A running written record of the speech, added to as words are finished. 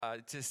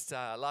just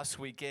last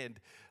weekend,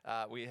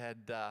 we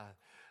had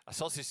a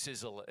sausage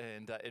sizzle,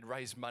 and it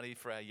raised money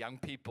for our young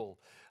people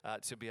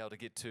to be able to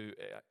get to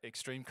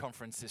Extreme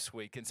Conference this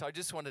week. And so I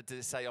just wanted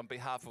to say on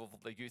behalf of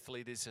the youth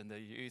leaders and the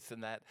youth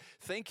and that,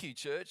 thank you,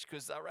 church,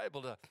 because they're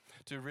able to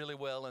do really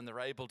well, and they're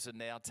able to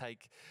now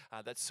take,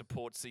 that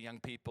supports the young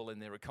people in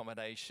their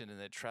accommodation and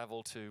their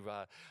travel to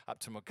up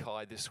to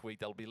Mackay this week.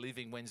 They'll be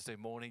leaving Wednesday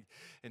morning.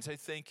 And so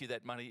thank you.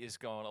 That money is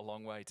going a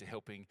long way to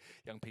helping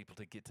young people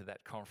to get to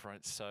that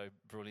conference. So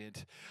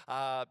brilliant.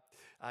 I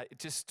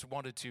just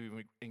wanted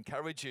to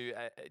encourage you,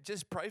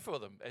 just pray for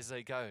them as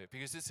they go,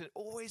 because it's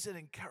always an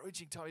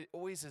encouraging time. It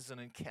always is an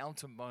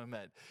encounter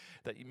moment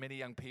that many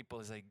young people,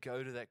 as they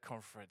go to that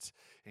conference,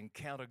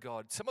 encounter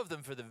God. Some of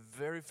them for the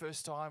very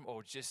first time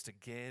or just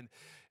again,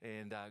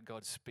 and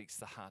God speaks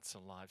the hearts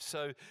and lives.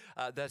 So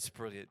that's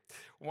brilliant.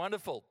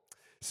 Wonderful.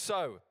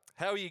 So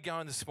how are you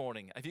going this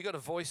morning? Have you got a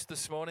voice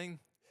this morning?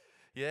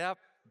 Yeah.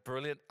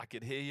 Brilliant. I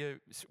could hear you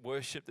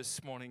worship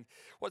this morning.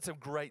 What some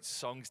great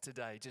songs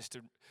today,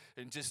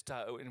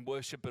 in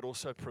worship, but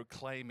also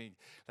proclaiming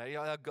that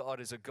our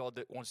God is a God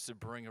that wants to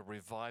bring a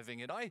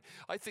reviving. And I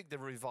think the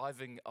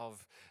reviving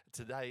of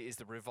today is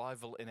the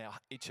revival in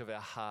each of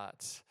our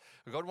hearts.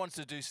 God wants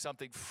to do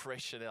something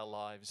fresh in our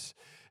lives.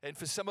 And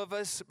for some of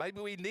us,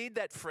 maybe we need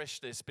that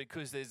freshness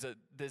because there's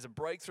a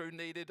breakthrough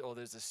needed, or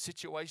there's a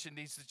situation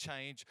needs to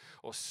change,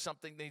 or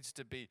something needs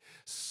to be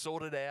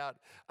sorted out.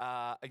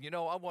 And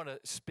I want to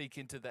speak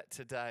into that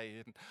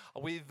today.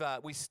 And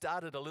we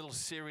started a little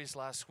series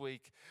last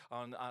week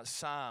on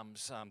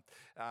Psalms.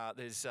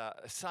 There's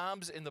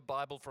Psalms in the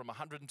Bible from Psalm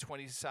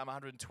 120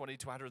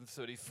 to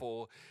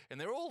 134,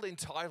 and they're all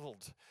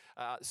entitled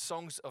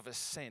Songs of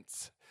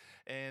Ascent.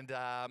 And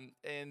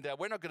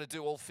we're not going to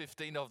do all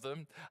 15 of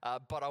them,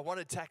 but I want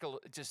to tackle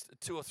just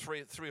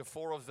three or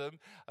four of them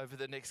over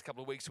the next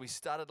couple of weeks. We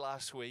started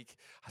last week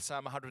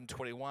Psalm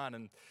 121,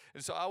 and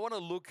so I want to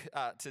look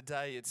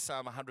today at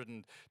Psalm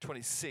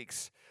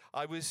 126.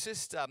 I was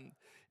just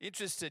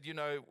interested,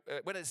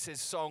 when it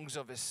says songs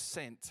of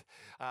ascent,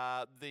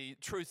 the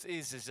truth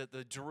is that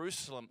the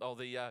Jerusalem, or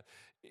the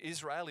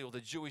Israeli or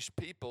the Jewish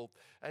people,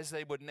 as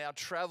they would now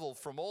travel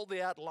from all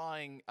the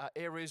outlying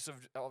areas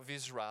of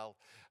Israel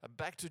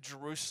back to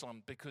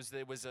Jerusalem, because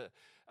there was a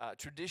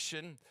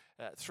tradition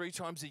 3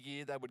 times a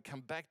year they would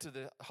come back to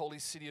the holy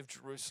city of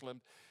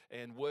Jerusalem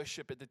and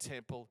worship at the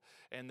temple.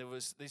 And there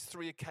was these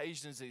 3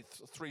 occasions, these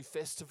 3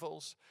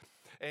 festivals.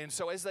 And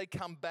so as they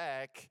come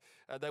back,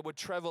 they would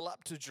travel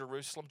up to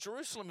Jerusalem.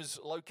 Jerusalem is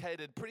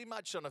located pretty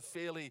much on a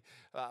fairly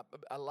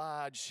a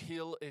large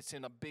hill. It's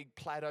in a big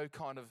plateau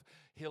kind of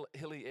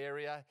hilly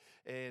area,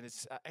 and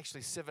it's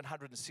actually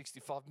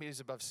 765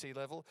 meters above sea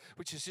level,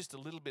 which is just a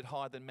little bit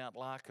higher than Mount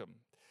Larcombe,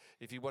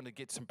 if you want to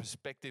get some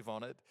perspective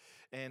on it.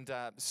 And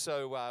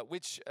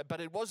but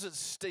it wasn't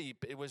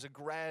steep, it was a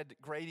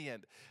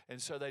gradient.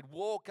 And so they'd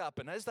walk up,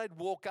 and as they'd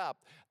walk up,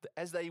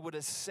 as they would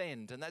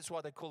ascend, and that's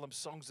why they call them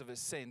songs of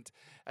ascent,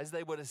 as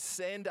they would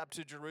ascend up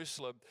to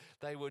Jerusalem,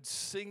 they would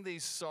sing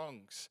these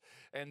songs.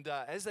 And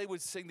as they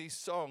would sing these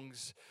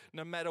songs,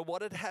 no matter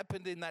what had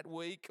happened in that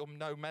week, or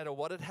no matter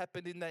what had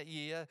happened in that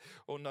year,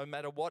 or no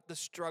matter what the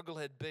struggle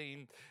had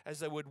been, as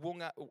they would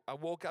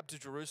walk up to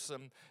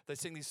Jerusalem, they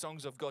sing these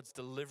songs of God's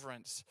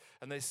deliverance,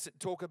 and they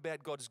talk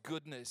about God's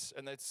goodness,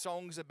 and they're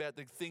songs about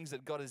the things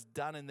that God has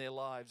done in their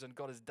lives and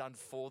God has done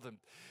for them.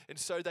 And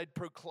so they'd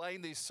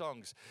proclaim these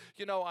songs.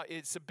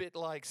 It's a bit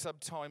like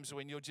sometimes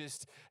when you're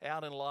just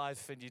out in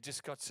life and you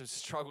just got some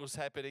struggles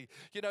happening.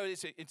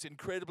 It's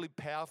incredibly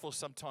powerful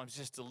sometimes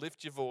just to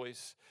lift your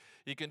voice.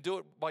 You can do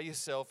it by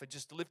yourself and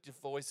just lift your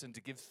voice and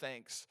to give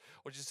thanks,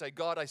 or just say,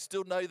 God, I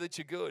still know that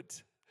you're good.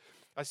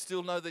 I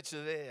still know that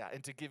you're there,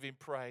 and to give him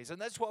praise.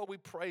 And that's why we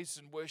praise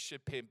and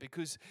worship him,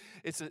 because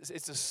it's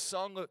a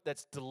song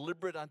that's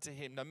deliberate unto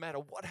him, no matter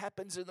what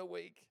happens in the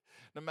week,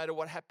 no matter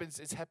what happens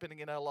is happening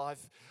in our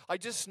life. I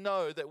just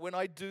know that when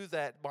I do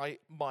that,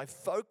 my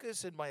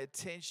focus and my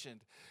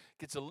attention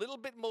gets a little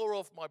bit more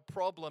off my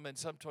problem and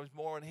sometimes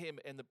more on him,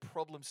 and the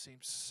problem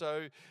seems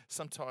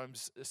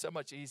sometimes so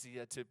much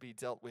easier to be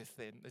dealt with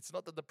then. It's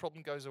not that the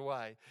problem goes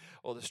away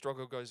or the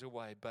struggle goes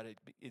away, but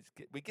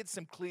we get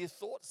some clear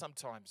thoughts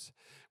sometimes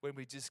when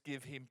we just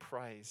give him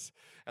praise.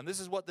 And this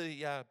is what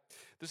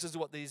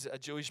these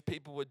Jewish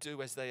people would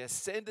do as they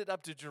ascended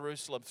up to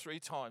Jerusalem 3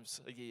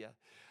 times a year.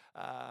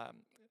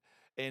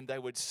 And they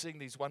would sing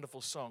these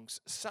wonderful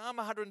songs. Psalm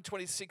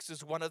 126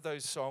 is one of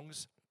those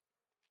songs.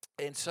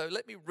 And so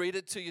let me read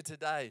it to you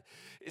today.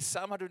 It's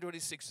Psalm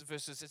 126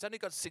 verses. It's only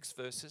got 6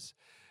 verses.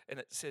 And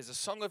it says, a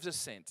song of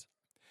ascent.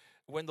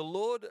 When the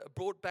Lord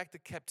brought back the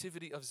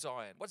captivity of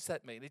Zion. What's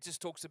that mean? It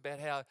just talks about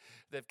how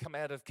they've come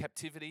out of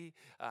captivity,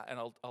 and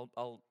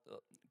I'll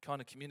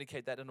kind of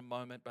communicate that in a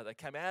moment. But they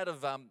came out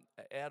of an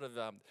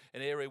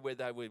area where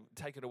they were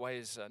taken away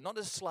as not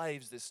as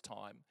slaves this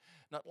time,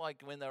 not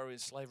like when they were in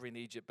slavery in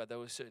Egypt, but they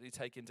were certainly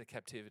taken into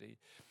captivity.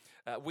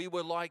 We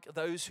were like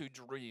those who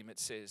dream, it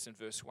says in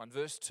verse 1.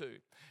 Verse 2,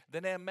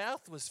 then our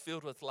mouth was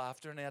filled with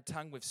laughter and our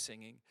tongue with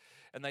singing.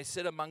 And they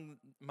said among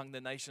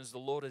the nations, the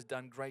Lord has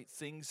done great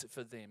things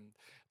for them.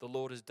 The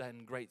Lord has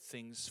done great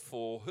things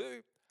for who?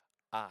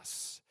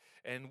 Us.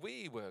 And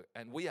we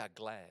are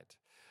glad.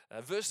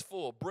 Verse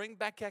 4, bring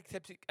back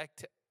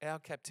our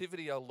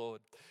captivity, O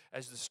Lord,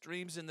 as the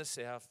streams in the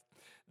south.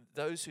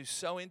 Those who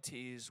sow in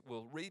tears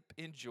will reap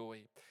in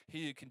joy.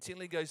 He who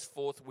continually goes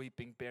forth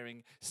weeping,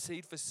 bearing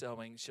seed for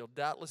sowing, shall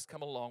doubtless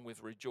come along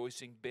with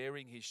rejoicing,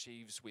 bearing his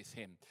sheaves with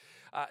him.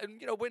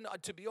 And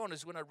to be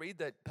honest, when I read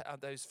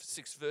those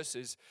 6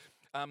 verses,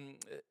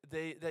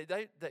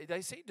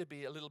 they seem to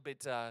be a little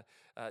bit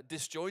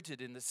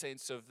disjointed in the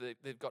sense of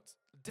they've got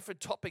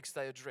different topics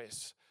they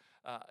address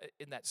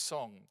in that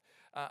song.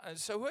 And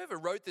so whoever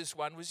wrote this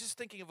one was just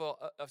thinking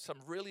of some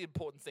really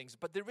important things.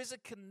 But there is a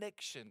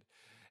connection.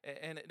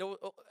 And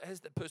as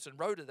the person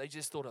wrote it, they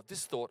just thought of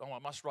this thought. Oh, I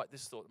must write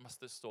this thought. I must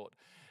this thought.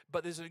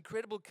 But there's an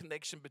incredible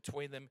connection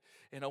between them.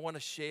 And I want to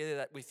share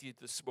that with you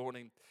this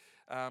morning.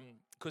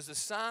 Because the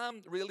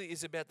psalm really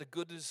is about the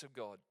goodness of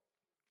God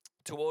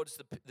towards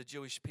the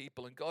Jewish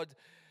people. And God,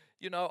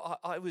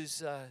 I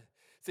was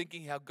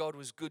thinking how God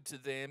was good to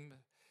them,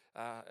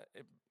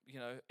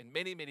 in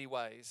many, many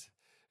ways.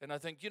 And I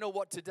think, you know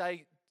what,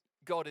 today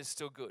God is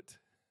still good.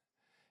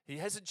 He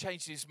hasn't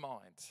changed his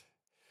mind.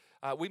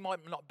 We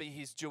might not be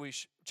his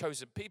Jewish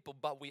chosen people,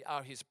 but we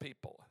are his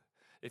people,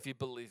 if you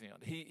believe in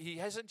it. He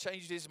hasn't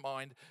changed his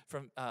mind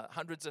from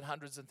hundreds and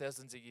hundreds and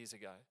thousands of years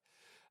ago.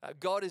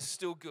 God is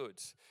still good.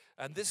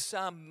 And this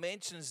psalm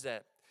mentions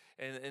that.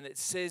 And it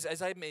says,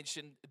 as I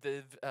mentioned,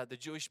 the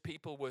Jewish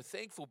people were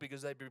thankful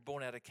because they'd been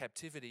born out of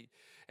captivity.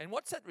 And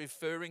what's that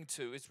referring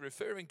to? It's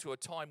referring to a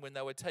time when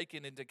they were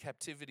taken into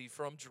captivity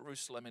from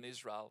Jerusalem in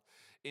Israel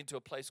into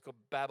a place called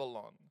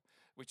Babylon,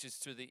 which is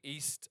to the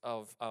east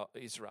of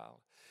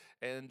Israel.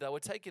 And they were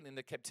taken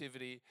into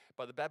captivity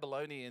by the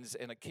Babylonians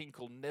and a king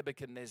called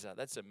Nebuchadnezzar.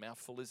 That's a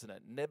mouthful, isn't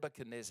it?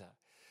 Nebuchadnezzar.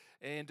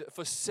 And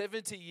for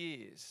 70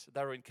 years,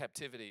 they were in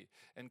captivity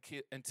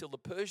until the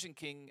Persian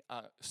king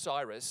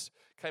Cyrus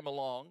came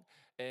along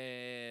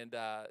and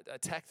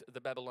attacked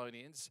the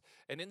Babylonians.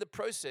 And in the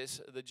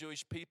process, the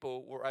Jewish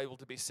people were able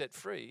to be set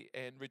free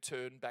and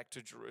return back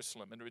to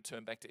Jerusalem and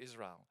return back to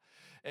Israel.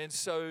 And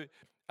so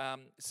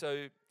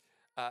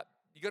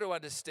you got to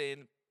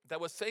understand, they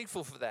were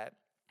thankful for that.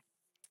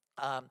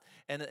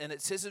 And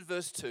it says in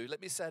verse 2,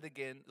 let me say it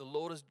again, the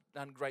Lord has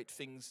done great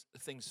things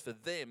for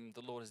them.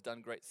 The Lord has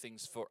done great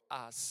things for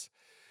us.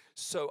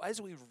 So as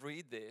we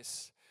read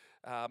this,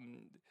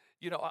 I'm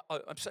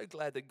so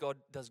glad that God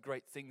does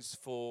great things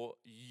for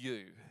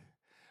you.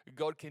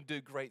 God can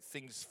do great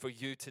things for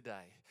you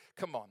today.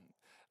 Come on.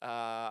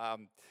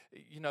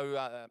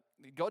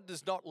 God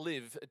does not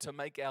live to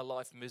make our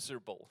life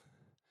miserable.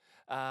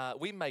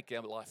 We make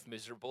our life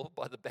miserable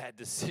by the bad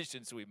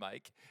decisions we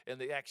make and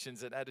the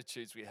actions and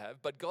attitudes we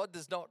have. But God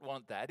does not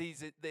want that.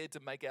 He's there to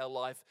make our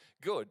life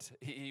good.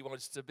 He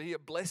wants to be a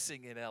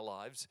blessing in our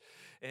lives.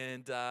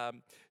 And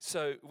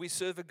so we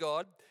serve a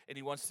God, and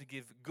he wants to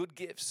give good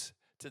gifts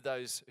to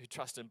those who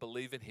trust and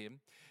believe in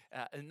him.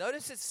 And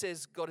notice it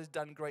says God has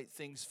done great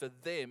things for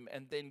them,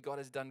 and then God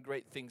has done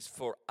great things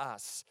for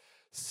us.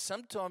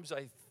 Sometimes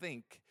I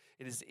think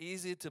it is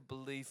easier to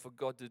believe for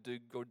God to do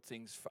good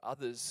things for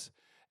others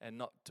and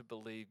not to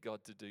believe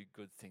God to do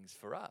good things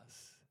for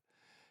us.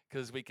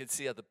 Because we can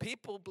see other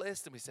people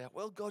blessed and we say,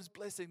 well, God's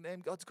blessing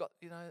them. God's got,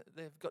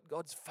 they've got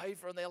God's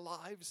favor in their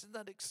lives. Isn't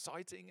that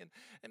exciting?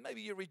 And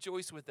maybe you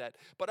rejoice with that.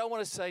 But I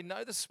want to say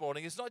no this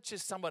morning. It's not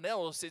just someone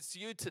else. It's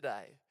you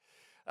today.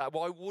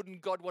 Why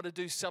wouldn't God want to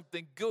do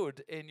something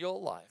good in your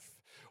life?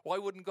 Why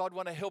wouldn't God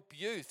want to help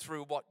you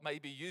through what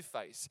maybe you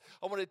face?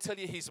 I want to tell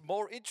you, he's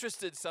more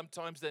interested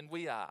sometimes than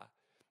we are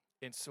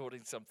in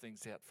sorting some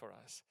things out for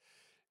us.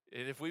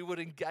 And if we would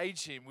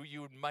engage him,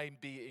 you would maybe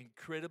be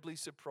incredibly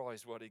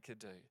surprised what he can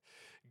do.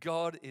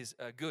 God is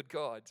a good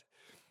God.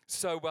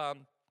 So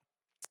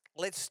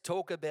let's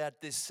talk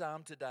about this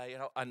psalm today.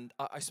 And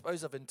I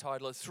suppose I've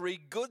entitled it, 3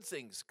 Good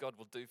Things God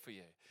Will Do For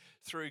You.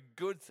 3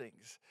 good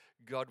things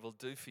God will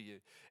do for you.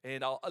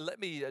 And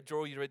let me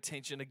draw your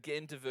attention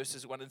again to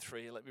verses 1 and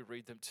 3, and let me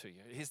read them to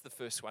you. Here's the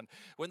first one.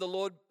 When the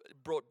Lord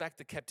brought back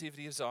the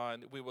captivity of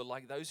Zion, we were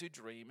like those who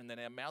dream, and then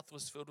our mouth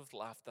was filled with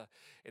laughter,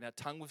 and our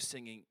tongue with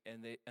singing.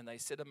 And they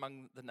said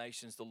among the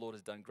nations, the Lord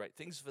has done great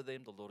things for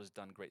them, the Lord has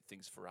done great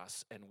things for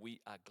us, and we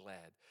are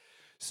glad.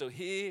 So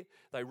here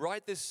they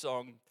write this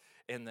song,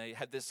 and they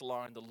had this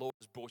line, the Lord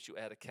has brought you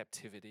out of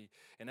captivity.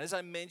 And as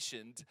I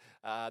mentioned,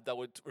 they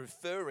were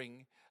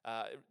referring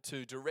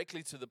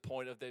directly to the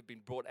point of they've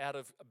been brought out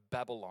of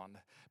Babylon,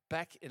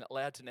 back and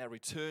allowed to now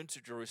return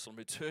to Jerusalem,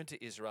 return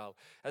to Israel.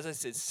 As I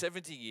said,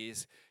 70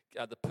 years,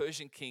 the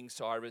Persian king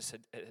Cyrus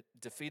had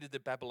defeated the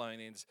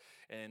Babylonians,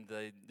 and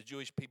the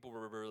Jewish people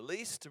were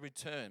released to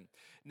return.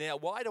 Now,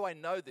 why do I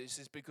know this?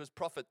 Is because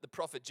the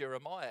prophet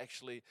Jeremiah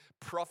actually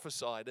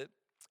prophesied it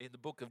in the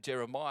book of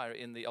Jeremiah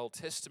in the Old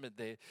Testament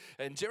there.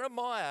 And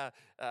Jeremiah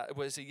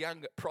was a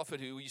young prophet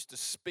who used to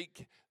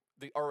speak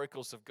the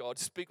oracles of God,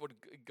 speak what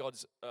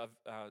God's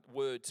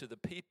word to the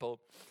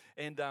people.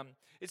 And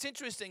it's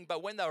interesting,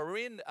 but when they were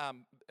in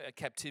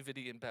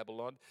captivity in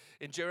Babylon,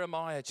 in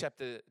Jeremiah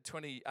chapter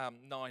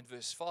 29,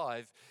 verse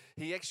 5,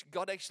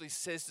 God actually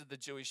says to the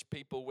Jewish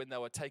people when they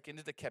were taken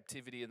into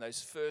captivity in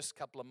those first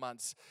couple of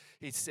months,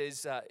 he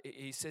says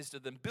to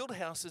them, build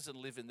houses and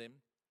live in them.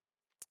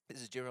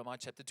 This is Jeremiah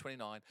chapter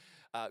 29.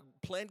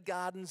 Plant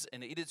gardens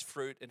and eat its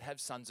fruit and have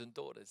sons and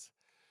daughters.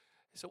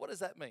 So what does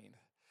that mean?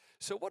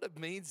 So what it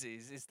means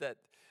is that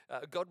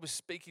God was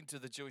speaking to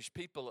the Jewish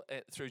people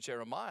through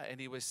Jeremiah, and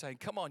he was saying,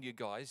 come on, you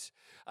guys,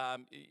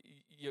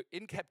 you're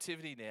in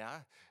captivity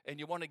now, and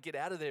you want to get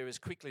out of there as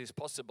quickly as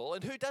possible.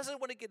 And who doesn't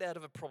want to get out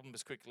of a problem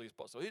as quickly as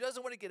possible? Who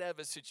doesn't want to get out of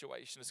a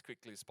situation as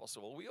quickly as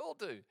possible? We all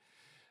do.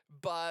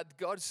 But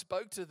God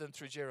spoke to them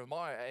through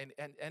Jeremiah,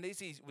 and as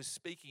he was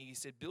speaking, he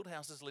said, build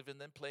houses, live in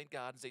them, plant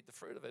gardens, eat the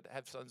fruit of it,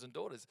 have sons and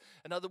daughters.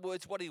 In other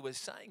words, what he was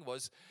saying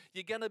was,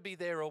 you're going to be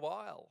there a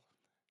while.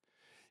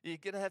 You're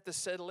going to have to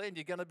settle in.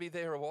 You're going to be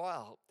there a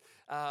while.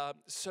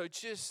 So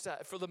just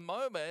for the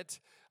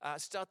moment,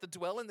 start to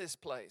dwell in this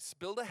place.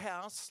 Build a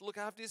house. Look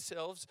after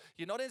yourselves.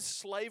 You're not in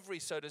slavery,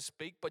 so to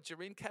speak, but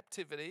you're in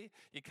captivity.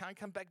 You can't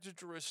come back to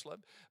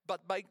Jerusalem,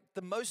 but make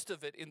the most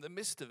of it in the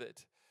midst of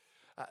it.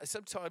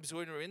 Sometimes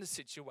when we're in the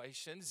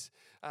situations,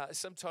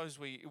 sometimes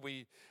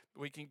we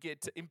can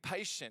get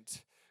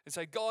impatient and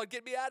say, God,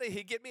 get me out of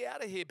here, get me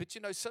out of here. But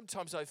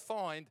sometimes I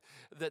find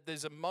that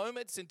there's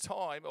moments in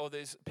time, or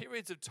there's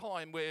periods of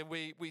time where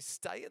we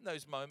stay in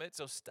those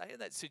moments or stay in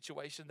that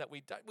situation that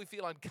we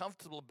feel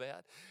uncomfortable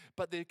about.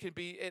 But there can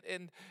be,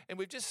 and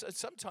we've just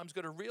sometimes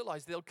got to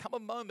realize there'll come a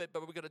moment,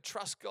 but we've got to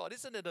trust God.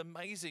 Isn't it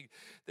amazing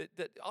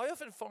that I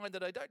often find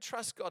that I don't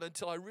trust God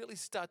until I really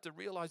start to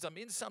realize I'm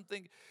in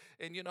something,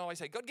 and I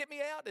say, God, get me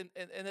out,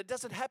 and it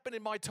doesn't happen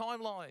in my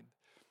timeline.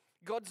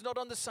 God's not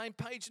on the same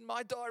page in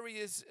my diary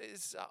as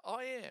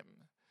I am.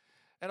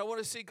 And I want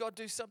to see God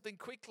do something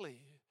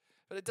quickly.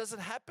 But it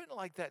doesn't happen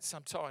like that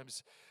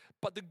sometimes.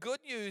 But the good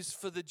news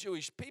for the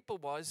Jewish people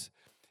was,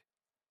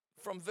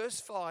 from verse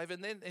 5,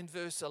 and then in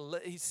verse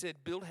 11, he said,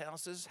 build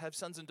houses, have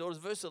sons and daughters.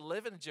 Verse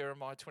 11 in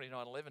Jeremiah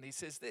 29:11, he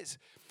says this.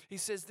 He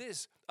says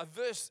this, a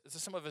verse that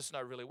some of us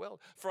know really well.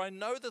 For I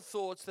know the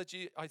thoughts that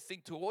I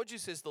think towards you,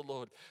 says the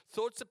Lord.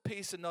 Thoughts of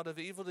peace and not of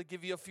evil, to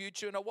give you a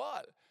future and a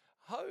what?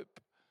 Hope.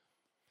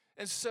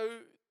 And so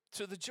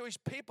to the Jewish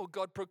people,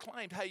 God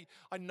proclaimed, hey,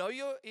 I know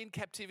you're in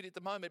captivity at the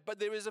moment, but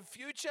there is a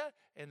future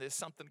and there's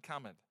something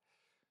coming.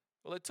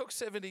 Well, it took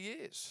 70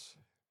 years,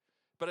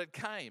 but it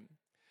came.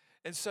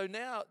 And so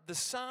now the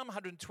Psalm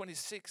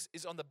 126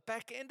 is on the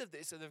back end of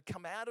this, and they've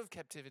come out of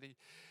captivity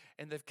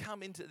and they've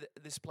come into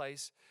this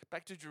place,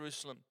 back to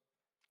Jerusalem.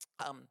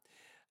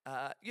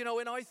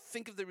 When I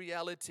think of the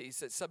realities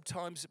that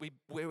sometimes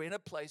we're in a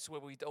place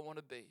where we don't want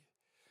to be.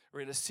 We're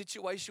in a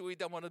situation we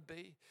don't want to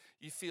be.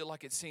 You feel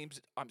like it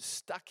seems I'm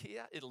stuck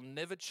here. It'll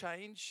never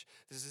change.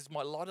 This is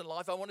my lot in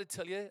life. I want to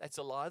tell you, it's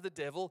a lie of the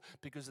devil,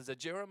 because there's a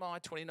Jeremiah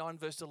 29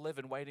 verse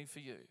 11 waiting for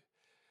you.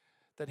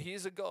 That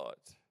here's a God.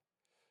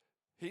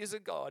 Here's a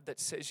God that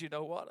says, you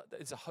know what?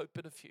 There's a hope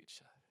and a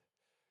future.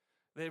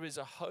 There is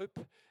a hope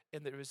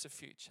and there is a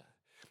future.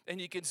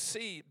 And you can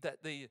see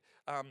that the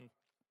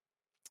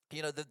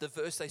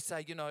verse they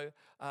say,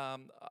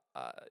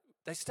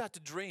 they start to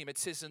dream. It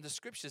says in the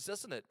scriptures,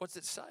 doesn't it? What's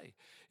it say?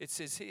 It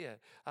says here,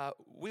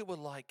 we were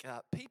like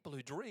people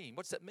who dream.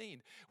 What's that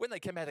mean? When they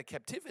came out of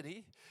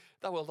captivity,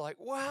 they were like,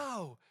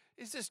 wow,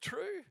 is this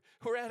true?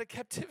 We're out of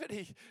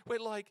captivity. We're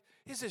like,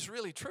 is this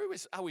really true?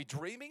 Are we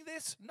dreaming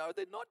this? No,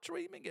 they're not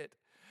dreaming it.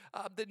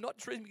 They're not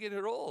dreaming it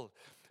at all.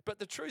 But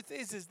the truth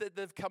is that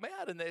they've come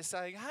out and they're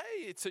saying,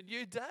 hey, it's a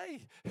new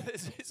day.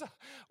 This is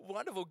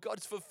wonderful.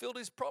 God's fulfilled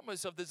his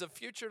promise of there's a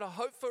future and a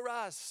hope for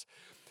us.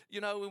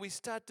 When we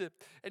start to,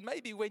 and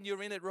maybe when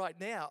you're in it right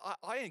now,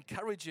 I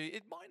encourage you,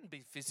 it mightn't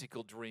be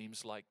physical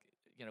dreams like,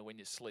 when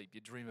you sleep,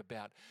 you dream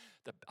about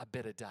a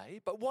better day.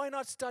 But why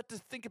not start to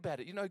think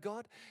about it?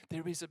 God,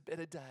 there is a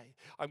better day.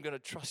 I'm going to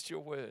trust your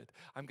word.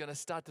 I'm going to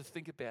start to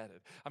think about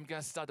it. I'm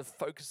going to start to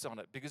focus on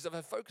it. Because if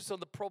I focus on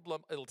the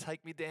problem, it'll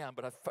take me down.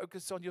 But I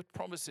focus on your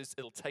promises,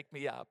 it'll take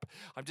me up.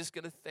 I'm just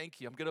going to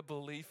thank you. I'm going to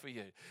believe for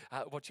you,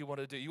 what you want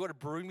to do. You want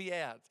to bring me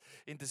out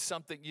into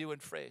something new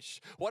and fresh.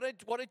 Why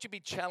don't you be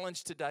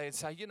challenged today and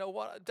say, you know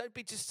what? Don't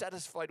be just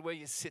satisfied where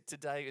you sit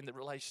today in the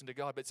relation to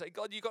God, but say,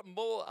 God, you got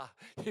more.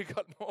 You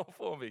got more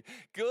for me.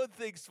 Good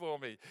things for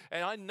me.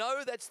 And I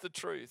know that's the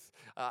truth.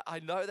 I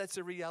know that's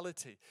a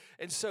reality.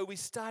 And so we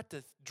start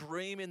to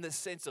dream in the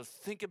sense of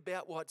think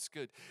about what's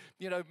good.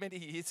 Many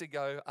years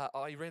ago,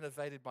 I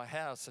renovated my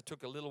house. It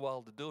took a little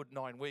while to do it,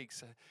 9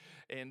 weeks.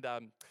 And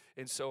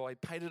And so I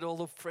painted all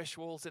the fresh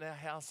walls in our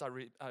house.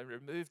 I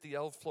removed the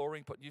old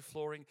flooring, put new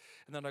flooring,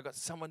 and then I got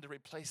someone to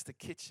replace the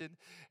kitchen.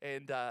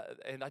 And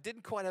I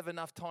didn't quite have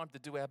enough time to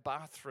do our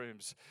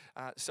bathrooms.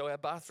 So our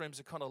bathrooms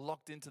are kind of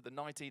locked into the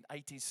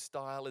 1980s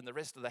style, and the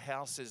rest of the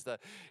house is the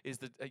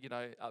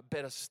a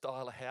better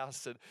style of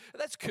house. And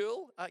that's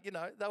cool.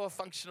 They were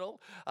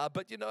functional.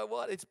 But you know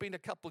what? It's been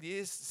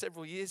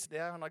several years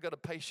now, and I got a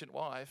patient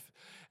wife,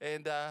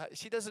 and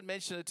she doesn't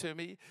mention it to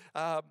me.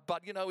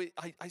 But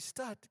I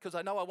start because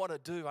I know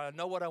I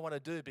know what I want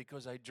to do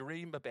because I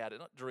dream about it.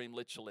 Not dream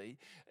literally,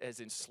 as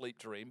in sleep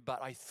dream,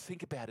 but I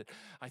think about it.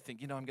 I think,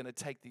 I'm going to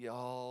take the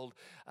old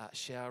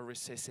shower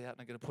recess out, and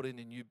I'm going to put in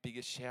a new,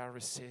 bigger shower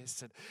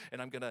recess,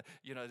 and I'm going to,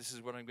 this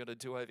is what I'm going to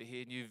do over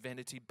here: new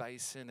vanity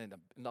basin and a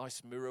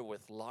nice mirror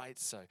with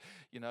lights. So,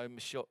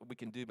 Michelle, we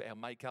can do our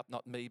makeup,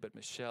 not me, but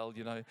Michelle.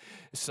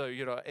 So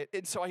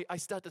and so I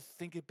start to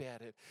think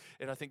about it,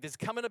 and I think there's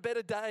coming a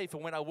better day for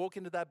when I walk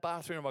into that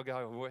bathroom. I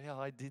go, well,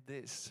 I did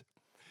this.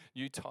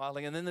 New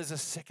tiling, and then there's a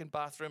second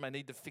bathroom I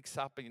need to fix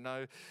up,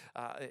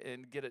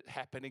 and get it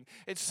happening.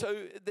 And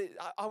so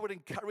I would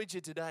encourage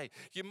you today.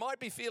 You might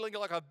be feeling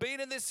like I've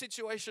been in this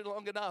situation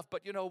long enough,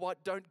 but you know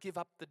what? Don't give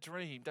up the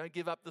dream. Don't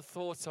give up the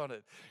thoughts on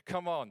it.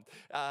 Come on.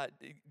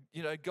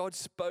 God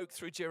spoke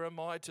through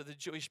Jeremiah to the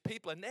Jewish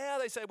people, and now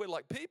they say we're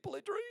like people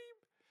a dream.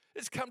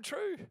 It's come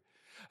true.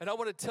 And I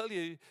want to tell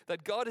you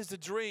that God is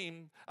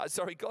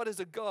God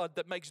is a God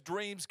that makes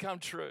dreams come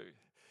true.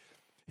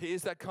 He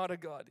is that kind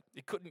of God.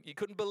 You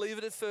couldn't believe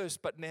it at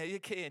first, but now you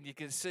can. You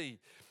can see.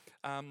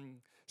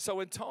 So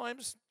in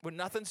times when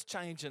nothing's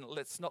changing,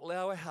 let's not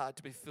allow our heart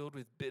to be filled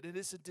with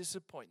bitterness and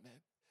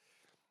disappointment.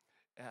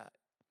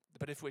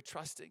 But if we're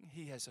trusting,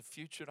 He has a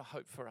future and a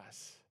hope for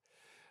us.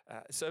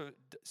 So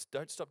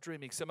don't stop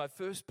dreaming. So my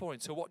first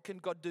point, so what can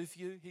God do for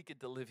you? He can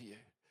deliver you.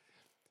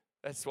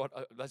 That's what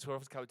I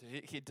was coming to.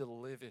 He could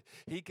deliver.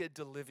 He could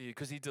deliver you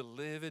because He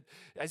delivered,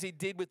 as He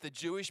did with the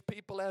Jewish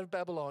people out of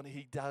Babylon.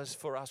 He does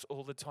for us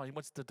all the time. He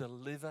wants to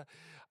deliver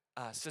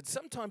us. And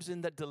sometimes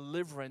in that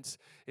deliverance,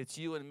 it's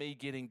you and me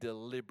getting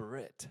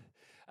deliberate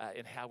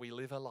in how we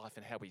live our life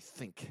and how we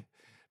think.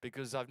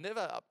 Because I've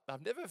never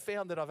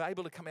found that I'm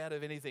able to come out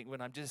of anything when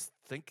I'm just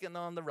thinking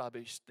on the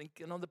rubbish,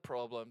 thinking on the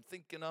problem,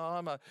 thinking,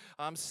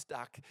 I'm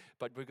stuck.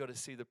 But we've got to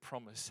see the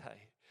promise,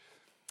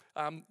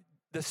 hey.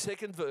 The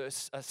second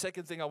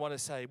thing I want to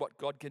say, what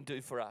God can do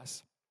for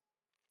us,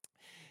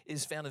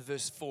 is found in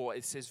verse 4.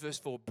 It says, verse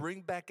 4, bring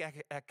back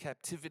our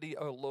captivity,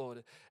 O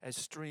Lord, as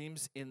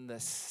streams in the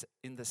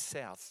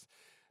south.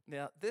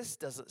 Now, this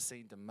doesn't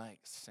seem to make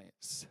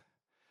sense.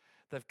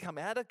 They've come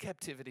out of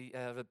captivity,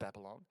 out of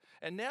Babylon,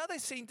 and now they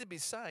seem to be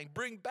saying,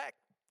 bring back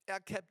our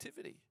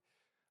captivity.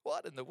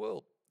 What in the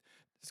world?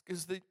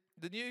 Because the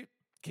New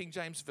King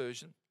James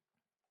Version,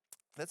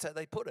 that's how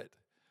they put it.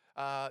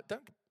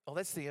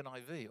 That's the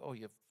NIV.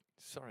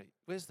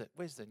 Where's the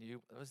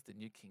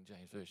New King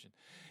James Version?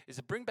 Is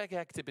it bring back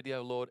activity,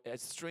 O Lord,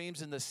 as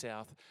streams in the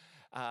south?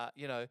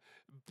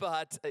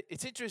 But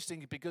it's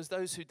interesting because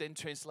those who then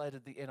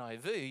translated the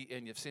NIV,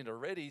 and you've seen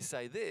already,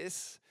 say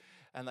this,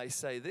 and they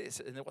say this,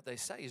 and then what they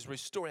say is,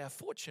 restore our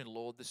fortune,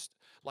 Lord,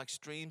 like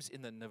streams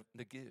in the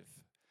Negev.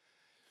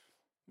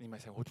 You may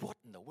say, well, what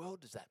in the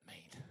world does that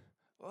mean?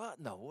 What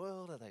in the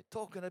world are they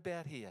talking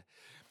about here?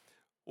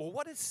 Well,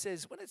 when it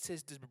says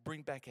to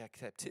bring back our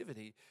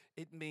captivity,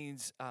 it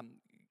means,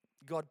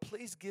 God,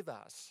 please give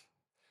us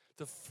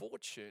the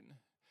fortune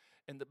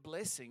and the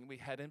blessing we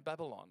had in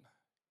Babylon.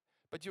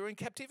 But you were in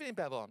captivity in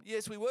Babylon.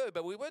 Yes, we were,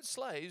 but we weren't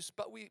slaves,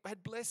 but we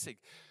had blessing.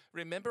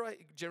 Remember,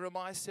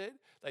 Jeremiah said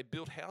they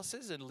built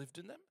houses and lived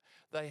in them.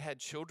 They had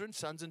children,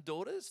 sons and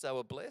daughters. They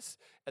were blessed.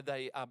 And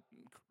they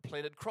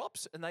planted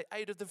crops, and they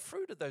ate of the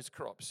fruit of those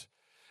crops.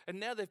 And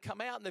now they've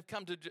come out and they've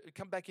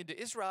come back into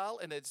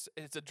Israel, and it's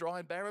a dry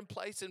and barren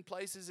place in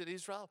places in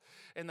Israel,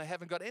 and they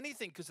haven't got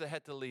anything because they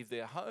had to leave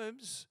their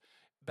homes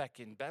back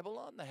in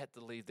Babylon. They had to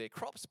leave their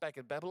crops back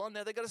in Babylon.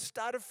 Now they've got to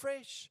start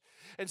afresh.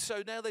 And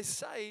so now they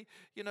say,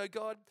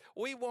 God,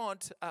 we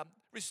want,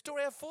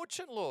 restore our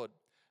fortune, Lord.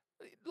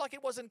 Like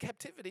it was in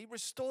captivity,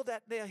 restore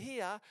that now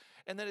here.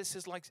 And then it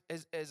says, like,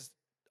 as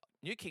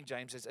New King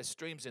James says, as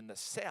streams in the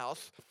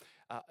south.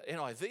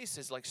 NIV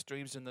says like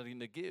streams in the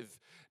Negev.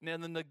 Now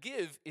the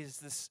Negev is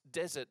this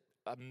desert,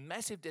 a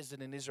massive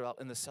desert in Israel,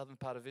 in the southern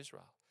part of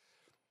Israel.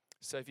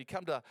 So if you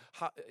come to,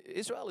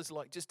 Israel is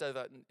like just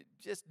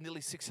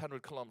nearly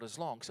 600 kilometers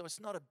long. So it's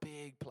not a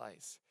big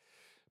place.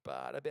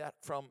 But about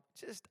from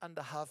just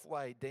under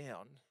halfway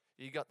down,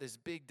 you got this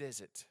big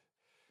desert.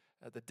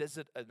 The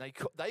desert, and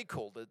they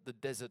called it the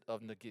desert of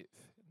Negev.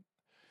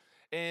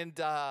 And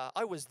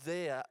I was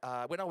there,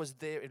 when I was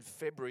there in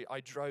February,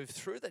 I drove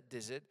through that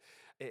desert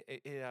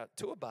in a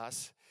tour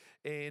bus,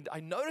 and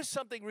I noticed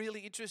something really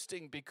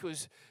interesting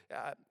because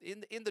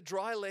in the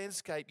dry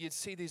landscape, you'd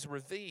see these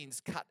ravines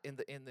cut in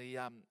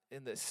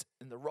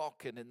the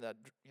rock and in the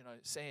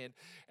sand,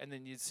 and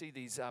then you'd see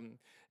these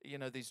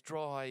these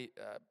dry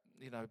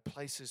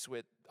places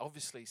where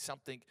obviously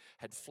something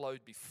had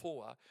flowed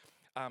before.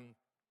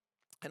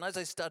 And as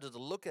I started to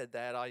look at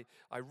that, I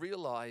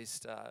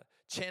realized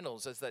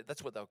channels,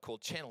 that's what they were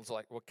called, channels,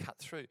 like were cut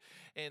through.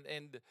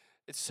 And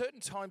at certain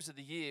times of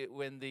the year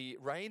when the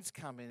rains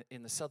come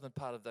in the southern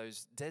part of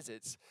those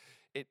deserts,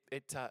 it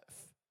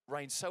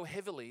rains so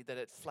heavily that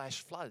it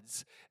flash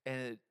floods,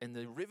 and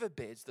the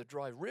riverbeds, the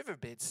dry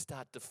riverbeds,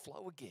 start to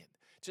flow again,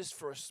 just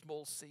for a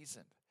small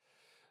season.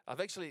 I've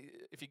actually,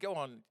 if you go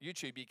on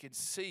YouTube, you can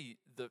see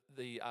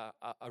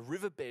a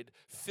riverbed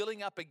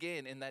filling up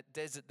again in that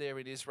desert there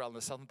in Israel, in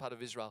the southern part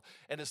of Israel.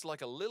 And it's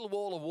like a little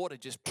wall of water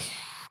just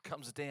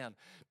comes down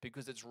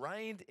because it's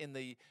rained in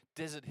the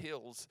desert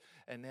hills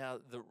and now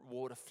the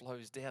water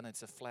flows down.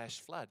 It's a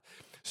flash flood.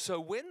 So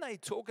when they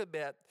talk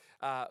about,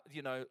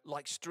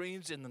 like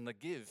streams in the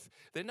Negev,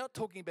 they're not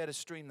talking about a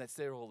stream that's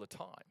there all the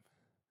time.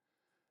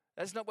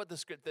 That's not what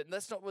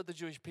that's not what the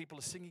Jewish people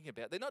are singing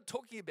about. They're not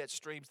talking about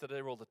streams that are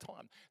there all the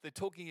time. They're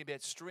talking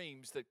about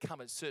streams that come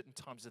at certain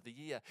times of the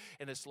year.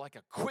 And it's like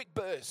a quick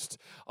burst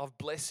of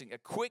blessing, a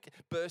quick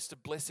burst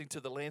of blessing to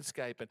the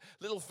landscape. And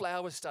little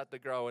flowers start to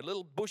grow, and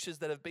little bushes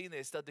that have been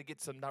there start to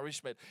get some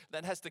nourishment.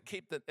 That has to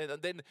keep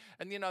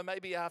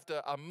maybe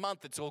after a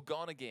month it's all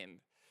gone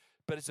again.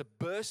 But it's a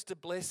burst of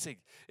blessing.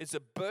 It's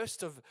a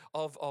burst of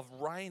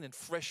rain and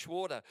fresh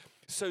water.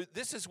 So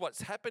this is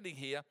what's happening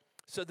here.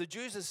 So the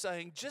Jews are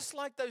saying, just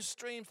like those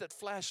streams that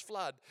flash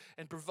flood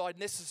and provide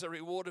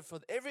necessary water for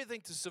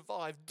everything to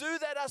survive, do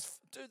that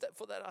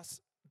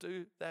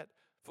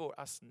for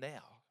us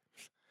now.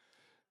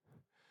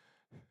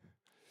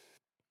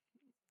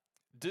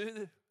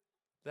 Do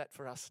that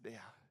for us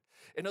now.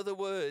 In other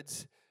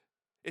words,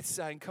 it's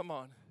saying, come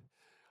on,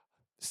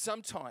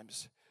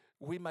 sometimes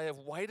we may have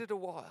waited a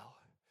while,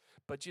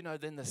 but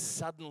then the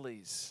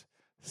suddenlies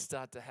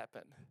start to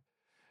happen.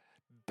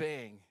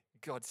 Bang,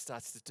 God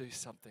starts to do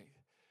something.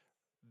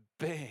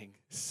 Bang,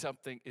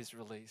 something is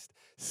released.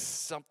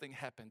 Something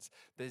happens.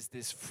 There's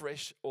this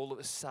fresh, all of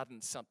a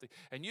sudden something.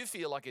 And you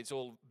feel like it's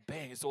all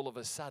bang, it's all of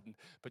a sudden.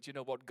 But you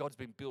know what? God's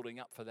been building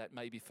up for that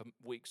maybe for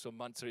weeks or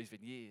months or even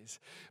years.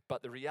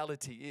 But the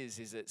reality is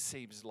it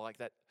seems like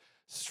that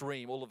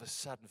stream all of a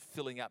sudden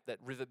filling up, that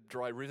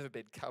dry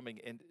riverbed coming,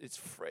 and it's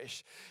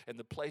fresh. And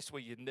the place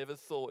where you never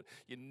thought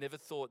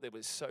there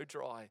was so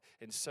dry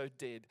and so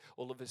dead,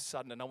 all of a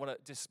sudden. And I want to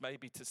just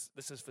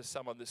this is for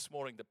someone this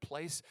morning, the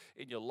place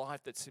in your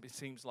life that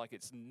seems like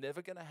it's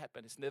never going to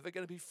happen, it's never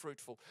going to be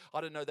fruitful.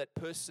 I don't know, that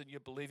person you're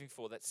believing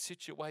for, that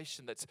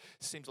situation that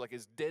seems like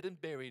it's dead and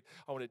buried,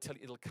 I want to tell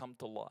you it'll come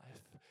to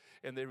life.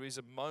 And there is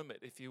a moment,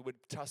 if you would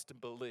trust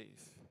and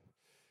believe.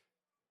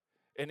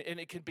 And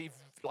it can be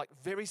like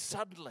very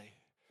suddenly,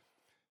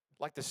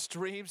 like the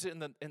streams in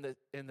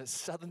the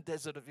southern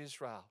desert of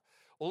Israel,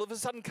 all of a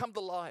sudden come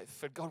to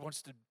life, and God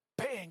wants to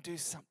bang do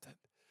something.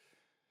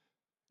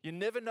 You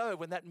never know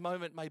when that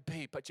moment may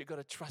be, but you've got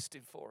to trust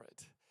Him for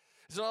it.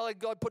 It's not like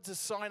God puts a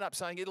sign up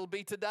saying it'll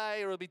be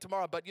today or it'll be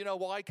tomorrow. But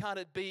why can't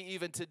it be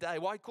even today?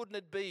 Why couldn't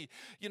it be?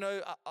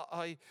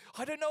 I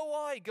don't know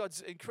why.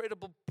 God's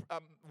incredible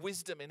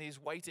wisdom in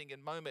His waiting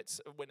in moments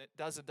when it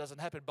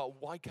doesn't happen.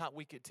 But why can't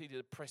we continue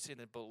to press in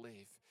and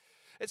believe?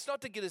 It's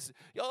not to get us,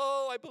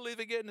 I believe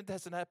again, it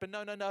doesn't happen.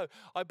 No.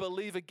 I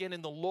believe again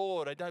in the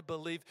Lord. I don't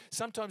believe.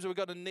 Sometimes we've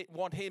got to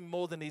want Him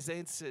more than His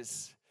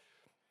answers.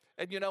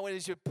 And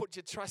as you put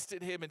your trust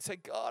in Him and say,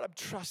 God, I'm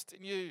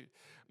trusting You.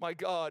 My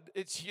God,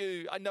 it's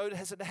You. I know it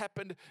hasn't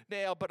happened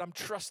now, but I'm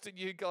trusting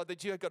You, God,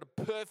 that You have got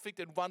a perfect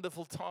and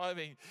wonderful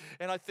timing.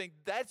 And I think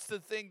that's the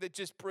thing that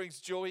just brings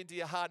joy into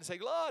your heart and say,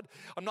 Lord,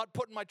 I'm not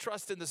putting my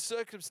trust in the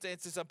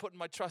circumstances. I'm putting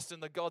my trust in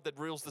the God that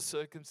rules the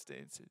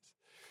circumstances.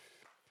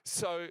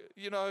 So,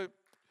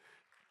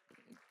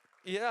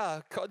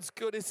 God's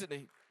good, isn't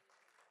He?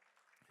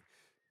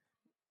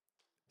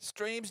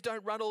 Streams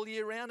don't run all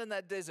year round in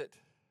that desert.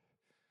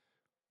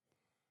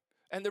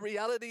 And the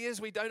reality is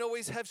we don't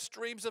always have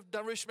streams of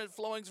nourishment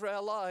flowing through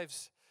our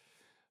lives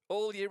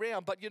all year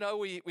round. But,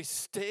 we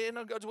stand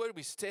on God's word.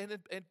 We stand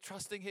and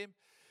trusting Him.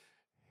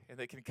 And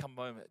there can come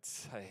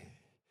moments.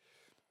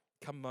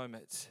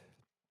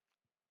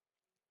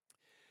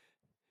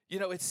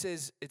 It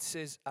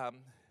says,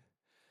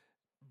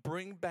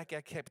 bring back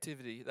our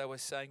captivity. They were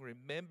saying,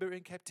 remember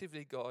in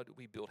captivity, God,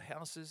 we built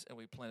houses and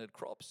we planted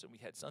crops and we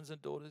had sons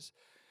and daughters.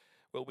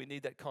 Well, we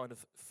need that kind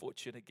of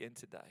fortune again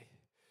today.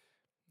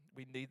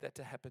 We need that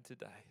to happen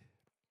today.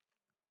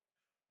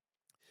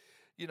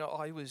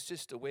 I was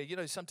just aware,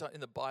 sometimes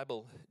in the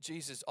Bible,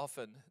 Jesus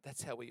often,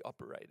 that's how He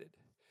operated.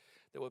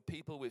 There were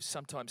people with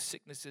sometimes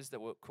sicknesses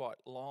that were quite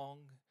long,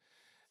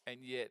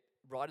 and yet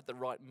right at the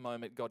right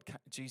moment,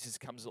 Jesus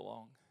comes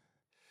along.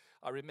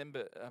 I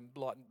remember I'm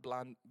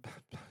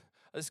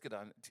just going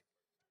to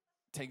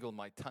tangle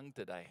my tongue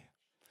today.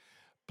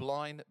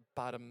 Blind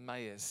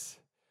Bartimaeus,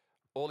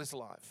 all his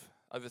life,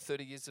 over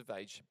 30 years of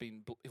age,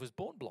 he was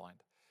born blind.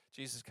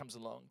 Jesus comes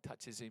along,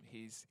 touches him,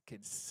 he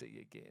can see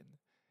again.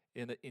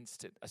 In an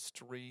instant, a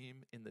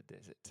stream in the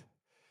desert.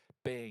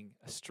 Bang,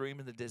 a stream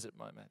in the desert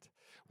moment.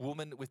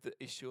 Woman with the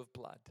issue of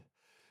blood,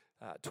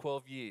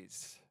 12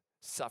 years,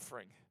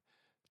 suffering,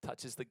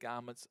 touches the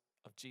garments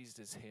of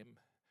Jesus' hem.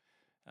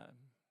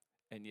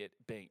 and yet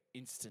being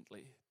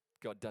instantly,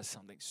 God does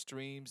something.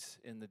 Streams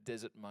in the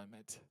desert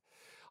moment.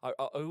 I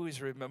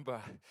always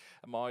remember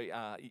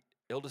my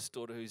eldest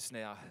daughter, who's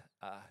now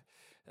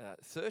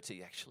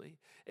 30 actually,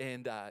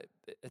 and at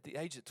the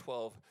age of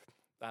 12,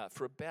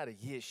 for about a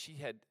year, she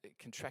had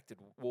contracted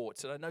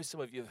warts. And I know some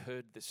of you have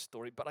heard this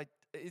story, but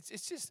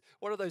it's just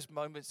one of those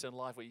moments in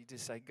life where you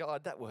just say,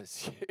 God, that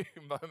was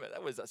you moment.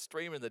 That was a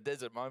stream in the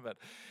desert moment.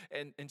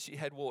 And she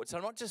had warts.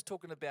 I'm not just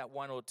talking about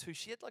one or two.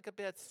 She had like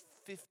about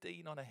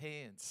 15 on her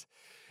hands.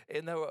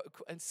 And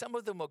some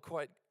of them were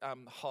quite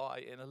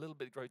high and a little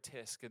bit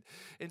grotesque.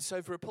 And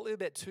so for probably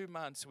about 2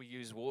 months, we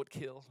used wart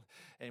kill,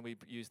 and we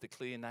used the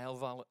clear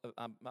nail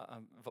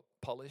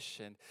polish,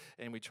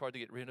 and we tried to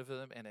get rid of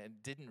them, and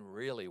it didn't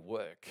really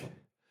work.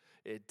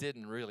 It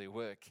didn't really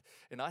work.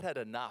 And I'd had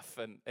enough,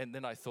 and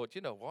then I thought, you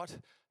know what?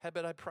 How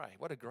about I pray?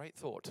 What a great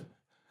thought.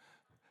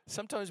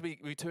 Sometimes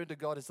we turn to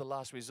God as the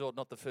last resort,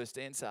 not the first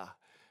answer.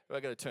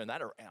 We're going to turn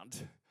that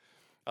around.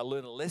 I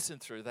learned a lesson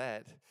through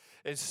that.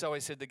 And so I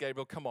said to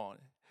Gabriel, come on,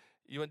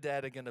 you and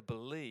Dad are going to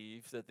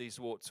believe that these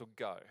warts will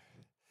go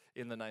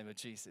in the name of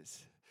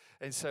Jesus.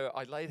 And so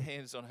I laid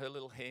hands on her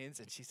little hands,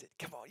 and she said,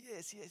 come on,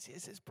 yes,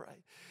 let's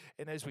pray.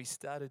 And as we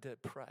started to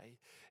pray,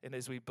 and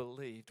as we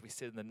believed, we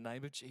said, in the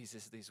name of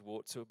Jesus, these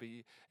warts will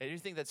be,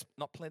 anything that's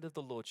not planted of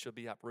the Lord shall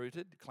be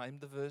uprooted, claimed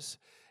the verse,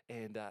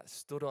 and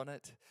stood on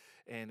it.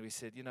 And we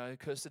said, you know,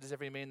 cursed is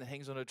every man that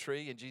hangs on a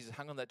tree, and Jesus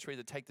hung on that tree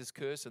to take this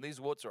curse, and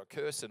these warts are a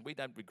curse, and we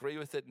don't agree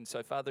with it. And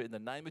so, Father, in the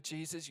name of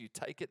Jesus, you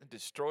take it and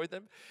destroy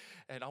them.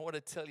 And I want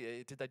to tell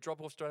you, did they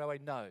drop off straight away?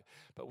 No.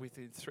 But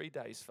within 3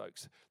 days,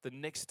 folks, the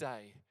next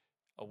day,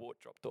 a wart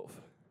dropped off.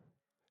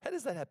 How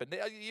does that happen?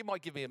 Now, you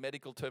might give me a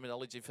medical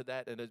terminology for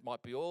that, and it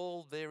might be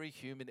all very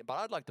human, but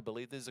I'd like to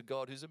believe there's a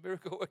God who's a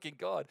miracle-working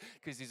God,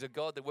 because he's a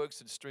God that works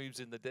in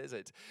streams in the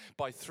desert.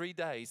 By 3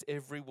 days,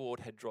 every wart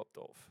had dropped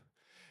off.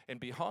 And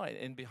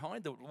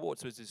behind the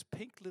warts was this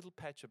pink little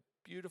patch of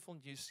beautiful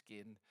new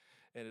skin,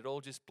 and it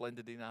all just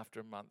blended in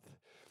after a month.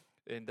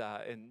 And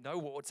no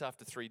warts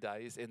after 3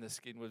 days, and the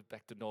skin was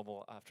back to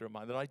normal after a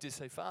month. And I just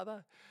say,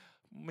 Father,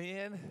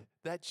 man,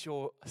 that's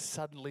your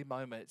suddenly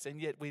moments.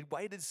 And yet we'd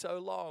waited so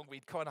long.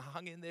 We'd kind of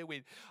hung in there.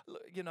 I'd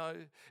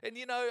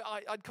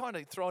kind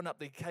of thrown up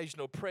the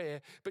occasional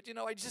prayer. But,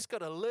 I just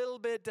got a little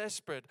bit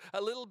desperate.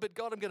 A little bit,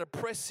 God, I'm going to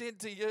press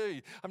into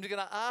you. I'm just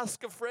going to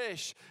ask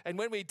afresh. And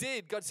when we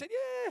did, God said,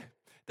 yeah.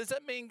 Does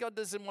that mean God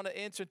doesn't want to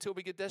answer until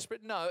we get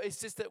desperate? No,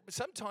 it's just that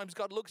sometimes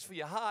God looks for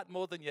your heart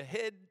more than your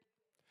head.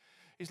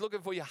 He's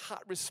looking for your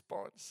heart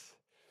response.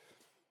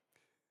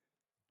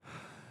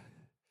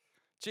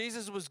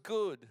 Jesus was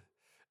good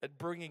at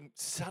bringing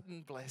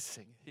sudden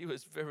blessing. He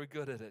was very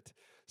good at it.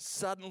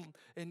 Sudden,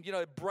 and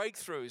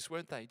breakthroughs,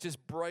 weren't they?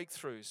 Just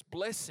breakthroughs,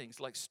 blessings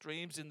like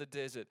streams in the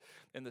desert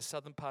in the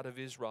southern part of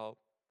Israel.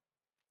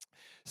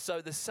 So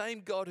the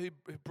same God who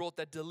brought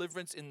that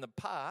deliverance in the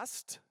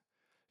past,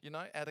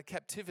 out of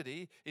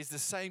captivity, is the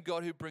same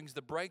God who brings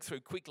the breakthrough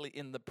quickly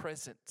in the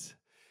present,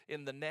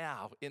 in the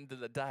now, into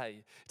the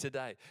day,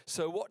 today.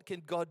 So what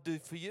can God do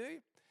for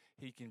you?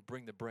 He can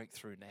bring the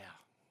breakthrough now.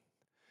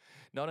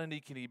 Not only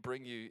can he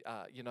bring you,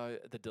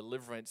 the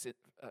deliverance,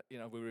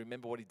 we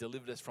remember what he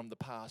delivered us from the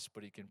past,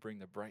 but he can bring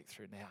the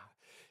breakthrough now.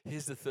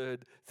 Here's the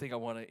third thing I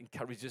want to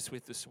encourage us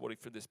with this morning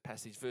from this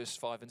passage, verse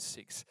 5 and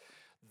 6.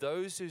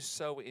 Those who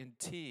sow in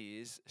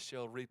tears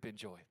shall reap in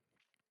joy.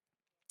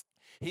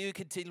 He who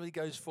continually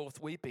goes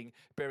forth weeping,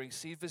 bearing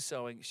seed for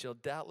sowing, shall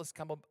doubtless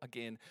come up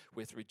again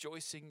with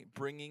rejoicing,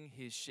 bringing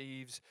his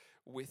sheaves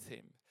with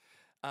him.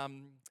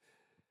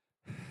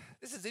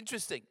 This is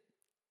interesting.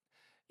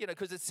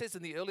 Because it says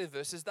in the earlier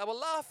verses, they were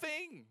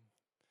laughing.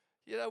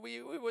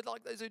 We were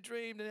like those who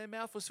dreamed, and our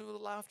mouth was full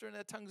of laughter, and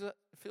our tongues are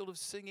filled of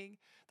singing.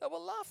 They were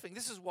laughing.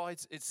 This is why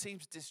it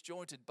seems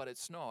disjointed, but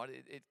it's not.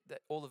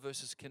 All the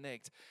verses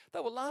connect. They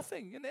were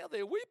laughing, and now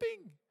they're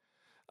weeping.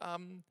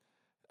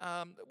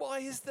 Why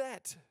is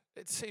that?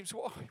 It seems,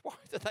 why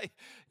do they,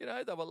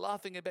 they were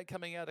laughing about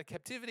coming out of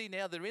captivity.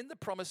 Now they're in the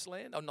promised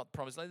land. Oh, not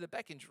promised land. They're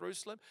back in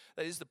Jerusalem.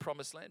 That is the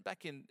promised land,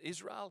 back in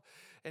Israel.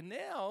 And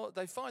now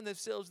they find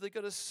themselves, they've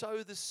got to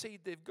sow the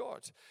seed they've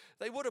got.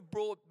 They would have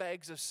brought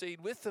bags of seed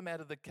with them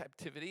out of the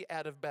captivity,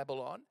 out of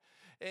Babylon.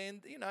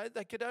 And,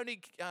 they could only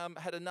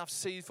had enough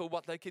seed for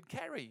what they could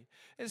carry.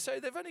 And so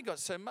they've only got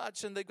so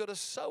much, and they've got to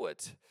sow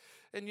it.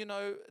 And,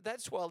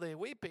 that's while they're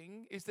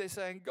weeping, is they're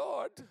saying,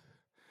 God,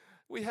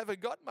 we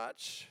haven't got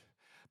much,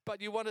 but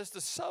you want us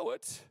to sow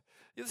it.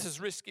 This is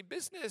risky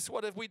business.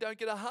 What if we don't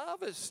get a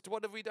harvest?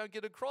 What if we don't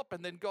get a crop?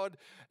 And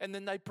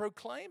then they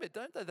proclaim it,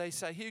 don't they? They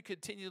say, he who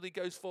continually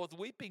goes forth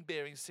weeping,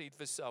 bearing seed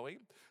for sowing.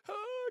 Oh,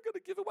 I got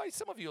to give away.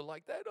 Some of you are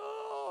like that.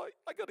 Oh,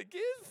 I got to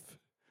give.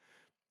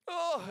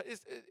 Oh,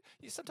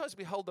 sometimes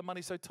we hold the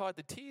money so tight,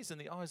 the tears in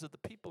the eyes of the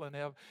people and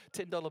our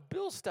 $10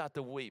 bills start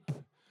to weep.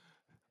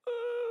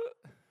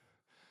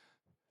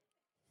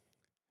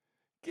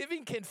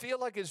 Giving can feel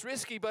like it's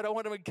risky, but I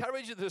want to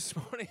encourage you this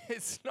morning,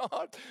 it's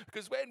not.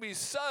 Because when we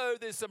sow,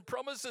 there's some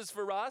promises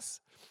for us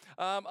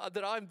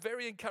that I'm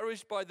very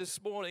encouraged by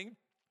this morning.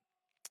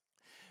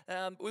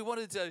 we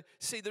wanted to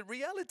see the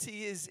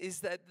reality is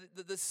that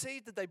the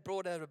seed that they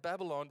brought out of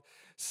Babylon,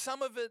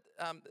 some of it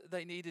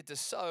they needed to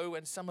sow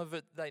and some of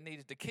it they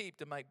needed to keep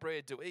to make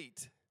bread to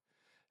eat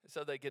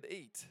so they could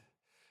eat.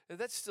 And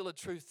that's still a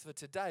truth for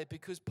today,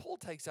 because Paul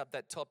takes up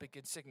that topic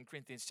in 2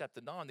 Corinthians chapter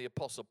 9, the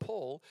Apostle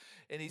Paul,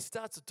 and he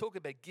starts to talk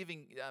about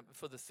giving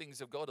for the things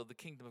of God, or the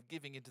kingdom of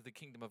giving into the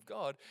kingdom of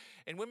God.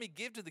 And when we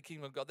give to the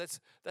kingdom of God,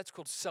 that's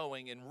called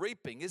sowing and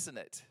reaping, isn't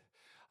it?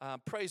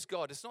 Praise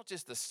God. It's not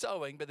just the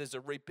sowing, but there's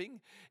a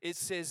reaping. It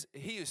says,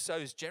 he who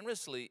sows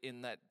generously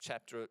in that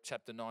chapter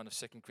 9 of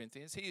 2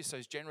 Corinthians, he who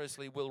sows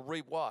generously will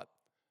reap what?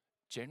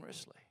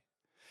 Generously.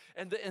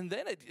 And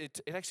then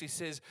it actually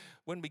says,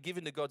 when we give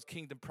into God's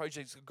kingdom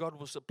projects, God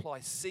will supply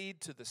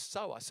seed to the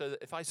sower. So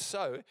that if I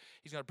sow,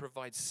 he's going to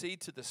provide seed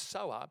to the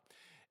sower,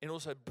 and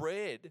also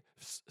bread,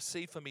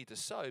 seed for me to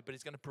sow, but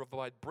he's going to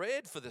provide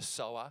bread for the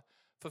sower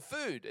for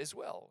food as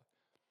well.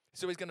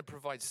 So he's going to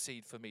provide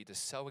seed for me to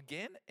sow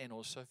again, and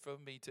also for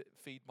me to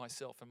feed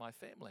myself and my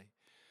family.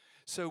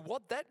 So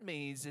what that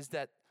means is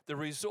that the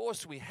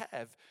resource we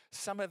have,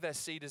 some of our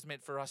seed is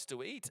meant for us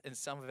to eat, and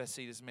some of our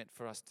seed is meant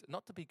for us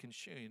not to be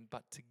consumed,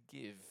 but to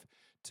give,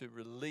 to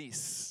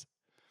release.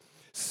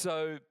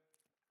 So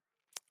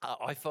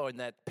I find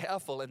that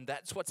powerful, and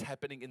that's what's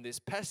happening in this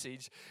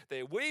passage.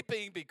 They're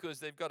weeping because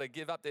they've got to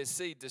give up their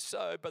seed to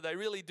sow, but they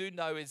really do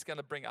know it's going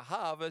to bring a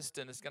harvest,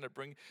 and it's going to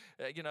bring,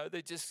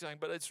 they're just saying,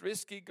 but it's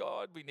risky,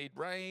 God. We need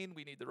rain.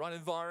 We need the right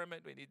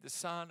environment. We need the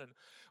sun, and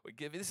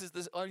this is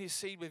the only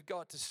seed we've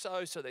got to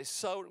sow. So they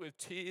sow it with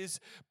tears,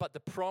 but the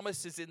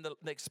promise is in the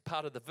next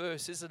part of the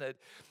verse, isn't it?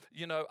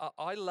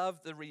 I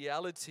love the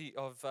reality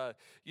of,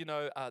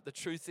 the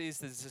truth is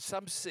there's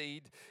some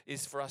seed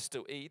is for us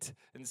to eat,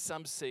 and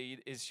some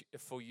seed is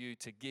for you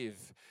to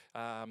give.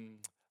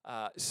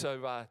 I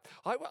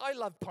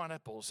love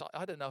pineapples.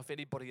 I don't know if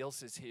anybody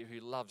else is here who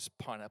loves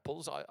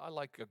pineapples. I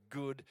like a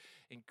good,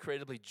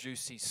 incredibly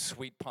juicy,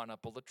 sweet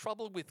pineapple. The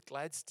trouble with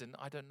Gladstone,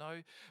 I don't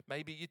know,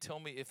 maybe you tell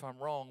me if I'm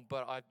wrong,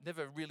 but I've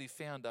never really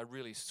found a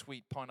really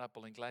sweet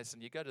pineapple in Gladstone.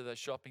 You go to the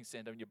shopping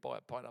centre and you buy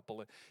a pineapple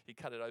and you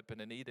cut it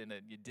open and eat it,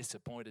 and you're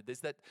disappointed.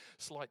 There's that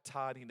slight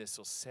tardiness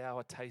or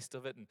sour taste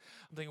of it. And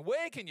I'm thinking,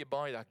 where can you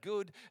buy that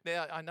good?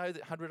 Now, I know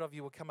that 100 of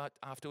you will come out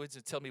afterwards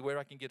and tell me where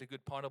I can get a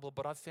good pineapple,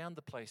 but I've found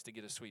the place to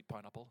get a sweet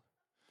pineapple.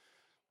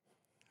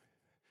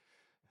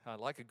 I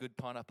like a good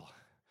pineapple.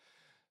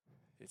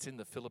 It's in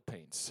the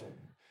Philippines.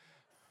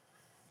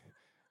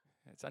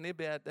 It's only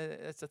about,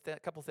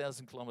 couple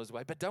thousand kilometers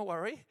away, but don't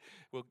worry,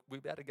 we're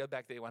about to go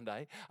back there one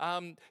day.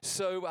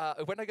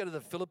 When I go to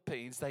the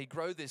Philippines, they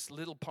grow this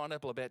little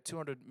pineapple about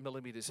 200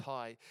 millimeters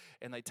high,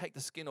 and they take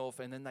the skin off,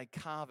 and then they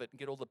carve it and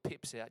get all the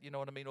pips out. You know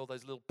what I mean? All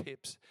those little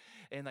pips.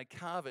 And they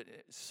carve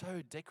it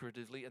so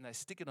decoratively, and they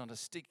stick it on a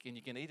stick, and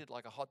you can eat it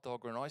like a hot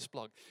dog or an ice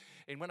block.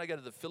 And when I go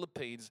to the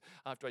Philippines,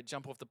 after I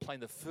jump off the plane,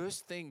 the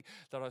first thing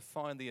that I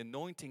find the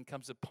anointing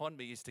comes upon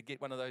me is to get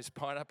one of those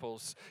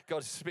pineapples.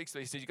 God speaks to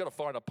me, he says, you've got to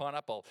find a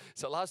pineapple.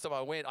 So last time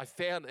I went, I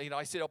found,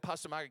 I said,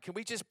 Pastor Margaret, can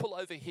we just pull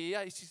over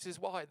here? She says,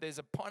 why? There's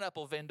a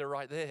pineapple vendor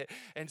right there.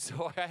 And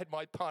so I had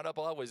my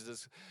pineapple. I was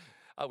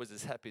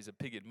as happy as a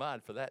pig in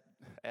mud for that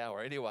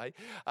hour anyway.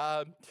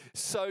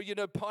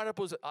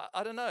 Pineapples,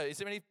 I don't know. Is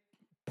there any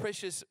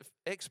precious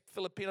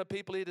ex-Filipino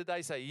people here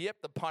today say, yep,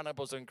 the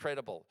pineapples are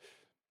incredible?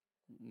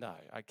 No.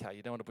 Okay,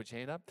 you don't want to put your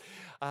hand up?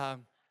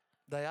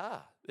 They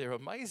are. They're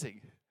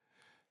amazing.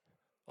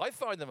 I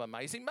find them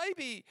amazing.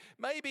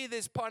 Maybe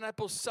there's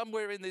pineapples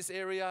somewhere in this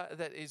area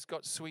that has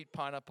got sweet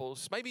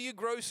pineapples. Maybe you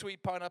grow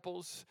sweet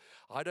pineapples.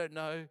 I don't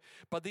know.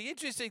 But the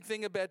interesting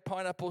thing about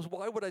pineapples,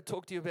 why would I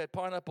talk to you about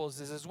pineapples,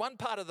 is there's one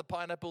part of the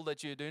pineapple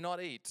that you do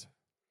not eat.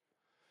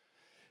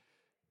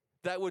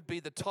 That would be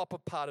the top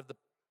part of the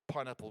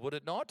pineapple, would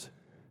it not?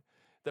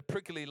 The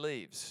prickly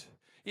leaves.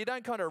 You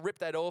don't kind of rip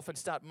that off and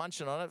start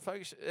munching on it,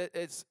 folks.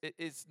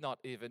 It's not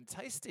even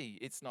tasty.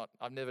 It's not.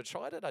 I've never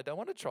tried it. I don't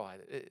want to try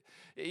it.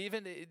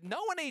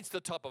 No one eats the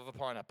top of a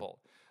pineapple.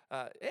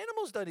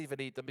 Animals don't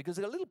even eat them because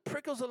there are little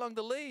prickles along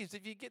the leaves.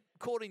 If you get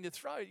caught in your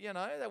throat,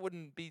 that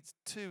wouldn't be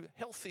too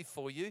healthy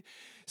for you.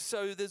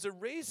 So there's a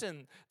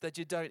reason that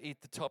you don't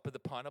eat the top of the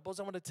pineapples.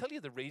 I want to tell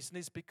you the reason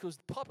is because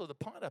the top of the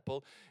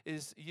pineapple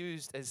is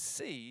used as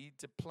seed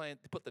to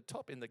put the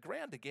top in the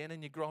ground again,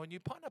 and you grow a new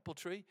pineapple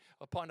tree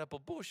or pineapple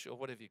bush or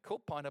whatever you call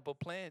pineapple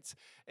plants,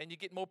 and you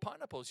get more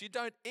pineapples. You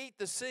don't eat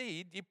the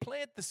seed, you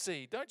plant the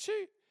seed, don't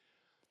you?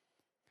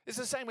 It's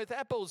the same with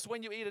apples.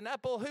 When you eat an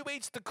apple, who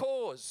eats the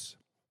cores?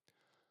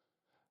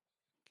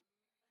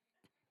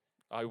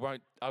 I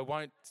won't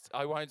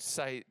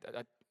say,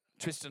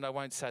 Tristan, I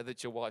won't say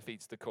that your wife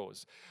eats the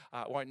cores.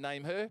 I won't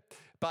name her,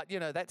 but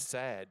that's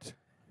sad.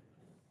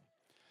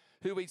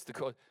 Who eats the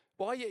cores?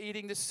 Why are you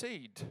eating the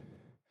seed?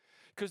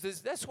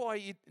 Because that's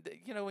why,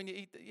 when you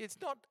eat, it's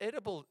not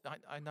edible.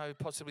 I know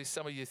possibly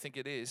some of you think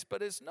it is,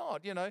 but it's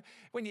not.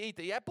 When you eat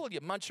the apple,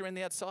 you munch around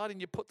the outside and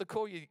you put the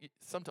core,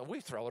 sometimes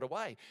we throw it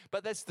away.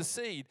 But that's the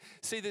seed.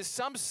 See, there's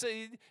some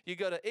seed you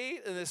got to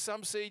eat, and there's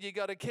some seed you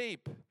got to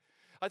keep.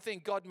 I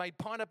think God made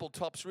pineapple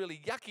tops really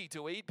yucky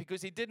to eat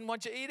because he didn't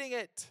want you eating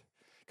it.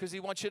 because he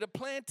wants you to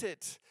plant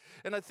it.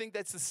 And I think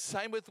that's the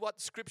same with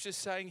what Scripture's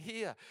saying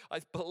here.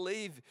 I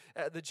believe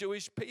the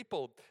Jewish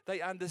people,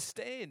 they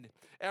understand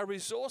our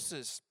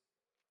resources.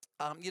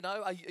 Are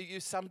you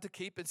some to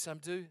keep and some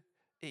to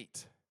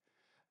eat?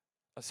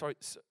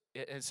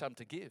 And some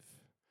to give.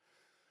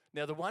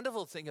 Now, the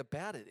wonderful thing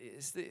about it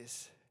is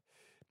this.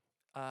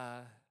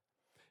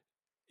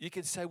 You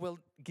can say, well,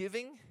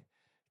 giving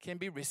can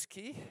be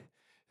risky.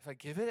 If I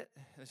give it,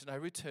 there's no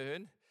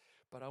return.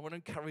 But I want to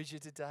encourage you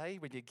today,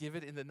 when you give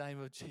it in the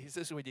name of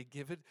Jesus, when you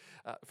give it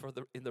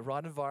in the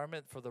right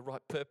environment, for the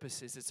right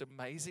purposes, it's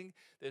amazing.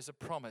 There's a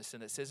promise,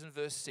 and it says in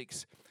verse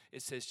 6,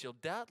 it says, shall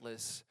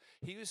doubtless,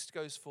 he who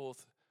goes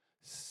forth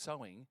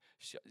sowing,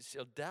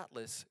 shall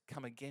doubtless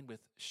come again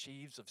with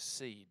sheaves of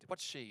seed. What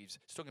sheaves?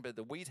 It's talking about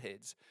the wheat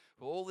heads.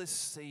 All this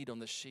seed on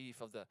the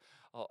sheaf of the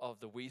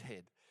wheat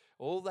head.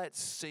 All that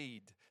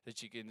seed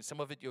that you can, some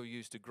of it you'll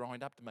use to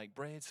grind up to make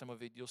bread, some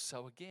of it you'll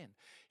sow again.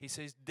 He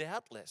says,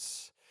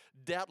 doubtless.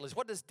 Doubtless.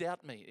 What does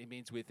doubt mean? It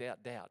means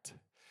without doubt.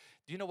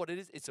 Do you know what it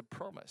is? It's a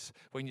promise.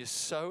 When you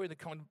sow in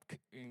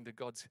the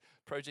God's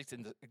project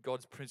and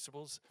God's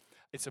principles,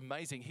 it's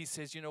amazing. He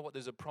says, you know what?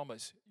 There's a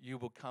promise. You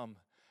will come.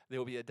 There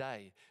will be a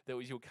day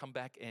that you'll come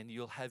back and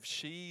you'll have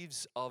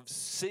sheaves of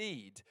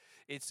seed.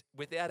 It's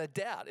without a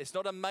doubt. It's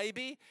not a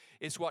maybe.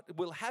 It's what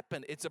will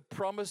happen. It's a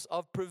promise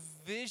of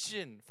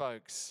provision,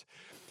 folks.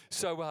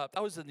 So I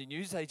was in the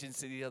news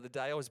agency the other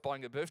day. I was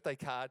buying a birthday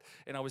card,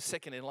 and I was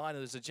second in line,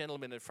 and there's a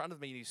gentleman in front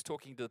of me, and he's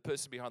talking to the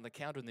person behind the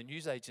counter in the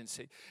news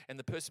agency, and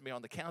the person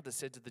behind the counter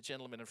said to the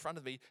gentleman in front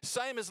of me,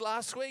 same as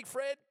last week,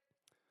 Fred.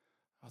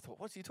 I thought,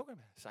 what's he talking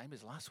about? Same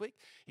as last week?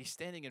 He's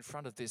standing in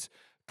front of this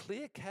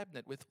clear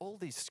cabinet with all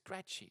these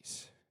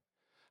scratchies.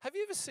 Have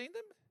you ever seen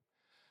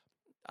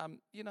them?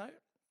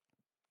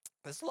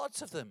 There's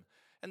lots of them.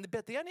 And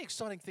the only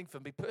exciting thing for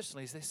me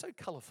personally is they're so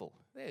colourful.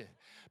 Yeah,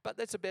 but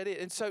that's about it.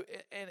 And so,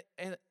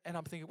 and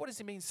I'm thinking, what does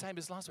he mean, same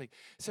as last week?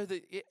 So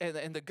the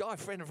guy,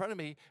 friend in front of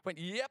me, went,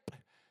 yep.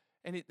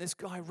 And this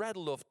guy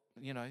rattled off,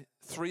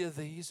 3 of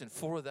these and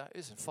 4 of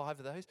those and 5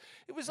 of those.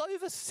 It was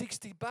over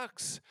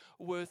 $60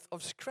 worth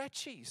of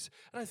scratchies.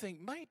 And I think,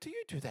 mate, do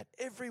you do that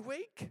every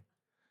week?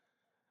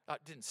 I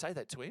didn't say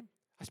that to him.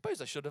 I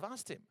suppose I should have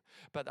asked him,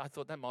 but I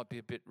thought that might be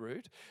a bit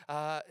rude.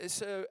 I'm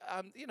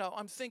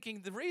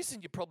thinking the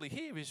reason you're probably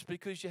here is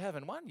because you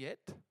haven't won yet,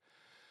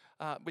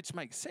 which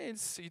makes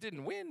sense. You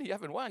didn't win, you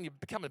haven't won, you're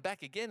coming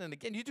back again and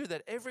again. You do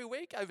that every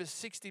week, over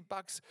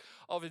 $60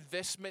 of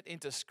investment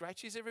into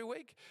scratches every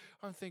week.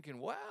 I'm thinking,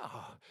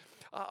 wow.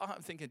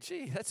 I'm thinking,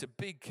 gee, that's a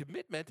big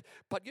commitment.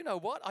 But you know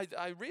what?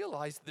 I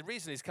realized the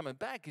reason he's coming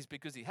back is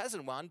because he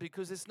hasn't won,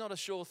 because it's not a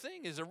sure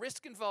thing. There's a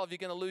risk involved. You're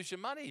going to lose your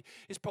money.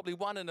 It's probably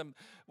one in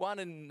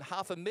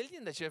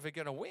 $500,000 that you're ever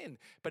going to win.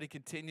 But he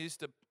continues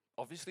to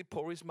obviously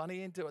pour his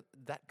money into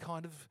that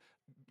kind of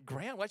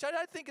ground, which I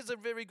don't think is a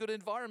very good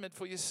environment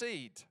for your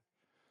seed.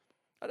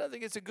 I don't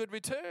think it's a good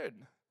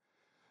return.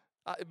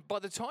 By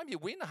the time you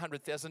win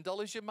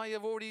 $100,000, you may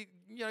have already,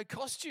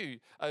 cost you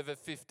over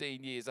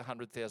 15 years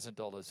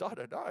 $100,000. I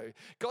don't know.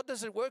 God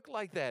doesn't work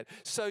like that.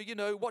 So,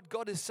 what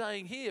God is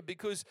saying here,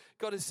 because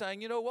God is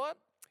saying, you know what?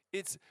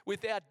 It's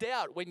without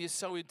doubt when you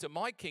sow into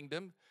my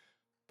kingdom,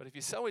 but if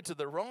you sow into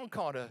the wrong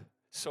kind of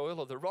soil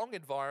or the wrong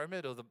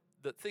environment or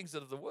the things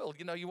of the world,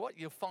 you know what?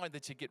 You'll find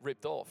that you get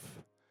ripped off.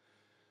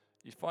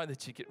 You find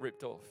that you get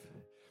ripped off.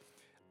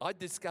 I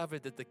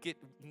discovered that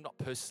not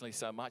personally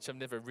so much, I've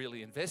never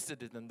really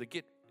invested in them, the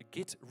get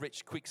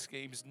rich quick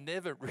schemes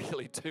never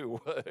really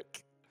do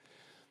work.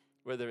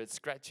 Whether it's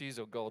scratchies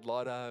or gold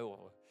lotto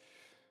or,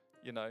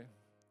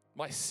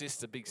 my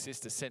big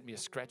sister sent me a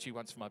scratchy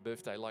once for my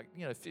birthday,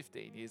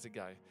 15 years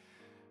ago.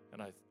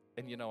 And I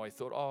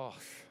thought, oh,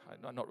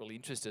 I'm not really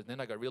interested. And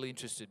then I got really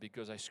interested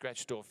because I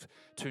scratched off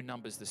 2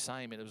 numbers the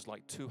same and it was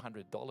like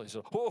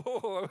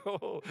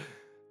 $200.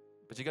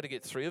 But you got to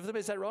get 3 of them,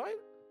 is that right?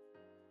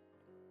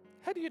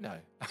 How do you know?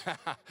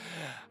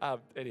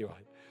 Anyway.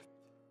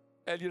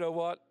 And you know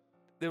what?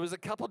 There was a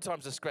couple of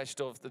times I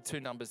scratched off the 2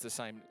 numbers the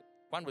same.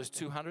 One was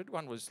 200,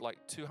 one was like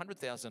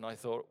 200,000. I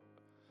thought,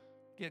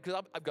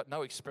 because I've got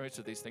no experience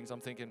with these things. I'm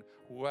thinking,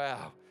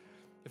 wow,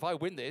 if I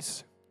win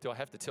this, do I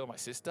have to tell my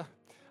sister?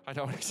 I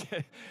don't want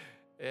to.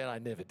 And I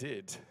never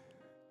did.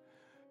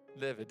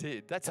 Never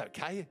did. That's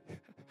okay.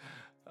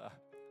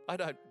 I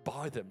don't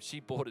buy them. She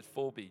bought it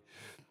for me.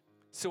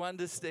 So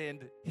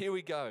understand, here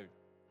we go.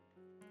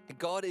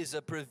 God is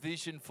a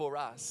provision for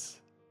us.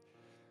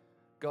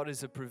 God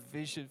is a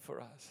provision for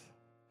us.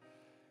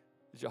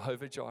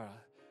 Jehovah Jireh.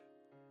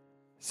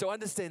 So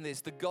understand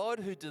this. The God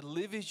who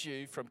delivers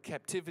you from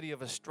captivity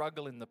of a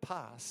struggle in the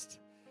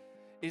past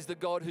is the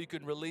God who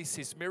can release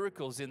his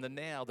miracles in the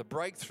now, the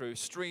breakthrough,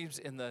 streams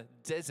in the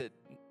desert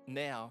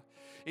now,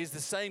 is the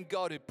same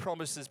God who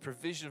promises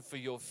provision for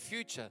your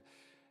future.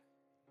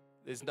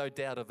 There's no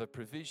doubt of a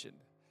provision.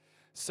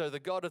 So the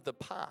God of the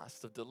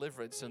past, of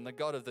deliverance, and the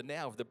God of the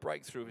now, of the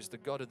breakthrough, is the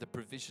God of the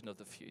provision of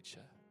the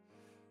future.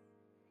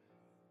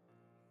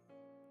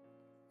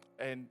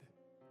 And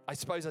I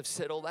suppose I've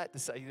said all that to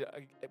say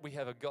we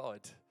have a God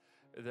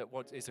that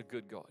is a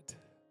good God.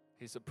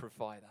 He's a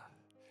provider.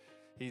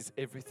 He's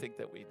everything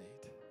that we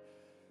need.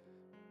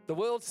 The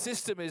world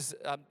system is,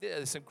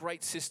 there's some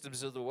great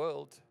systems of the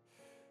world,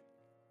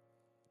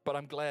 but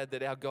I'm glad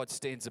that our God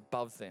stands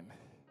above them.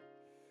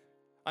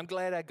 I'm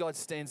glad our God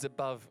stands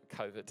above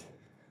COVID.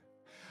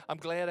 I'm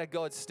glad our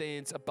God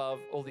stands above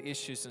all the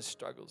issues and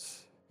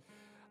struggles.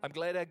 I'm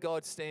glad our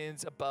God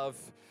stands above,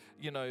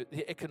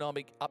 the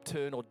economic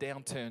upturn or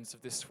downturns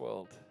of this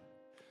world.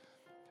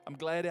 I'm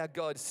glad our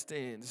God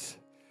stands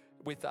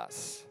with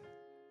us,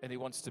 and He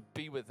wants to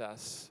be with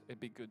us and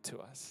be good to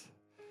us.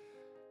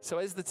 So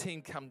as the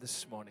team come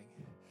this morning,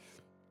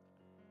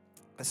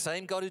 the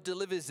same God who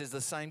delivers is the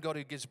same God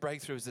who gives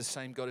breakthrough, is the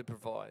same God who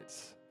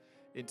provides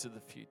into the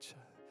future.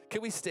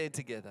 Can we stand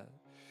together?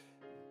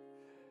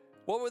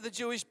 What were the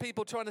Jewish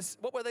people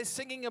what were they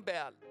singing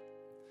about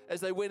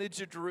as they went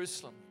into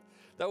Jerusalem?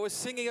 They were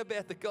singing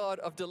about the God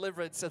of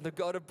deliverance and the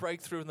God of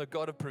breakthrough and the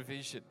God of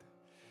provision.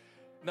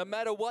 No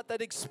matter what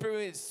they'd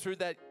experienced through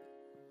that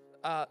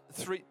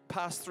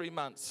past 3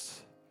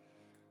 months,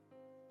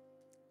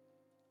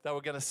 they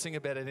were going to sing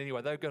about it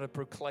anyway. They were going to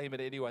proclaim it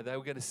anyway. They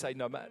were going to say,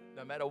 no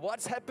matter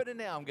what's happening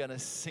now, I'm going to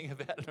sing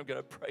about it. I'm going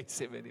to praise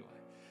Him anyway.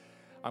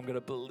 I'm going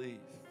to believe.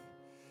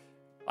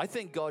 I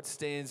think God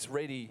stands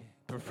ready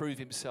to prove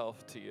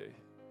Himself to you,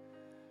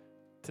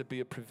 to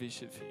be a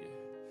provision for you.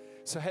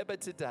 So how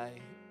about today,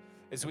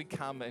 as we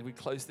come and we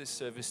close this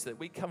service, that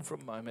we come for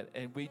a moment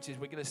and we're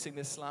going to sing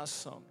this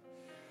last song.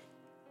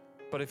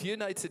 But if you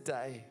know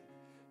today,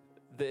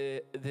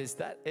 there's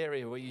that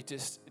area where you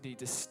just need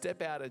to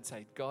step out and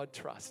say, God,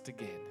 trust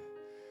again.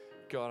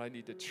 God, I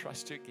need to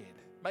trust you again.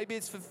 Maybe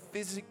it's for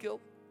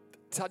physical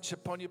touch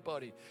upon your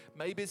body.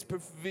 Maybe it's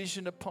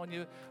provision upon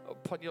your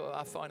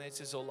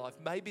finances or life.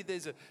 Maybe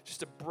there's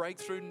just a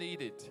breakthrough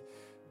needed.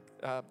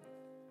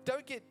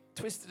 Don't get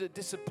twisted and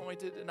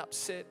disappointed and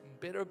upset and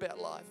bitter about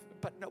life.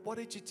 But no, why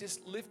don't you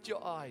just lift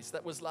your eyes?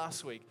 That was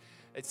last week.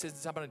 It says,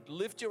 someone,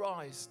 lift your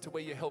eyes to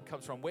where your help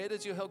comes from. Where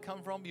does your help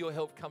come from? Your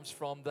help comes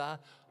from the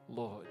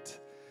Lord.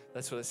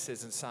 That's what it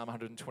says in Psalm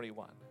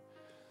 121.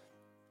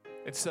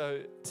 And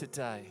so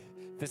today,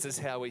 this is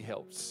how He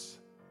helps.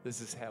 This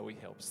is how He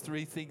helps.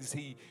 3 things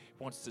He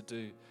wants to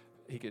do,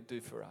 He can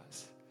do for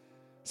us.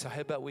 So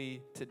how about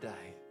we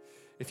today?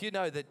 If you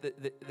know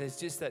that there's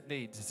just that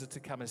need to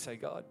come and say,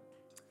 God,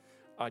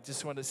 I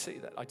just want to see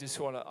that. I just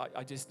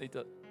need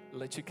to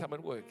let you come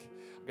and work.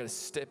 I'm going to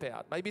step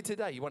out. Maybe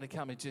today you want to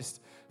come and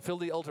just fill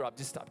the altar up.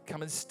 Just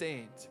come and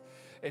stand.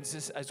 And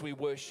just as we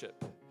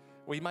worship,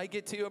 we may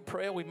get to you in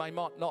prayer, we may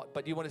not,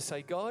 but you want to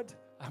say, God,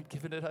 I'm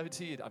giving it over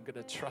to you. I'm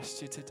going to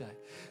trust you today.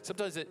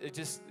 Sometimes it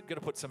just got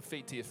to put some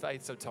feet to your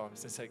faith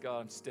sometimes and say,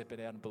 God, I'm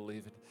stepping out and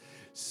believing.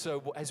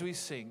 So as we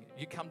sing,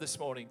 you come this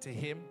morning to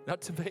Him,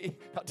 not to me,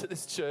 not to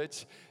this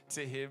church,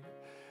 to Him,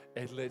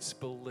 and let's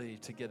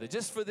believe together.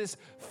 Just for this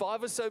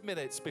 5 or so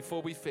minutes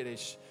before we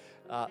finish,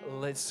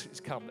 let's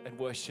come and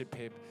worship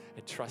Him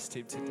and trust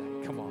Him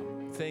today. Come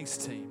on. Thanks,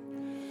 team.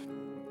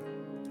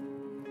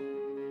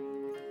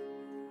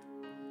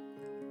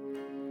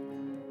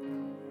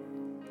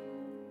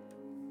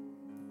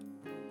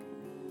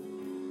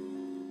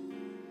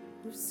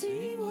 We've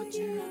seen what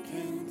you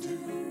can do,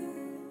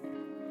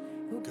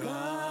 oh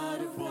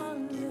God of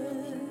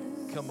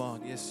wonders. Come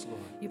on, yes,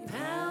 Lord. Your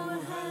power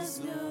has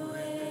no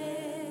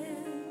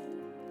end.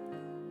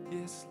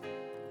 Yes,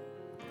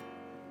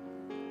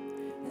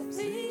 The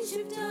things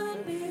you've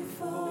done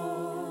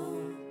before,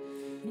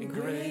 in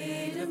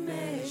greater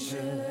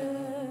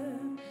measure,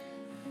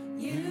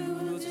 you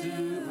will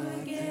do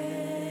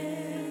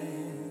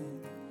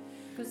again.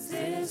 'Cause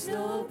there's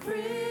no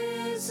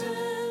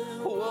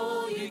prison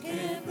wall you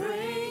can't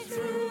break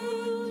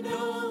through,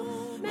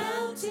 no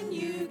mountain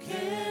you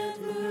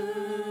can't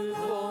move.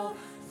 All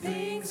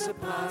things are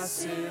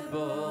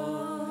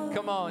possible.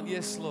 Come on,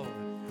 yes, Lord.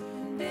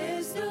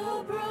 There's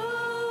no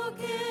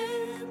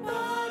broken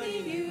body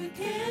you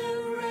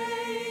can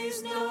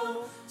raise,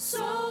 no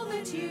soul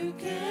that you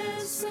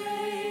can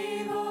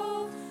save.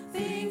 All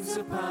things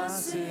are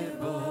possible.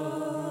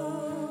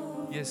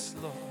 Yes,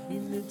 Lord.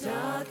 In the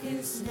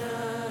darkest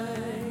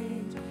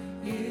night,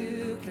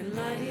 you can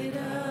light it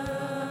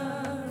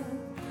up.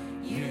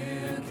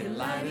 You can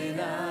light it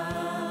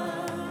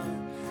up.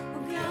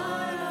 Oh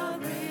God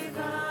of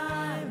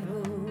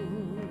revival,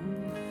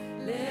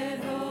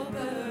 let hope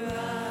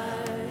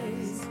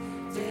arise.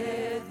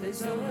 Death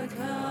is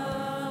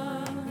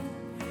overcome.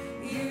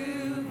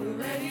 You've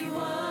already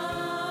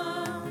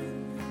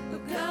won. Oh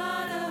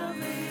God of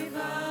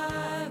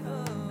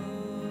revival,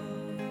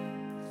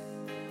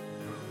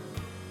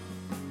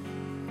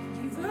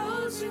 you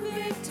rose to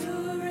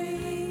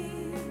victory,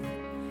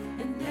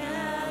 and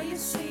now you're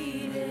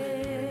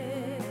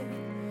seated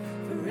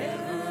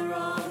forever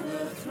on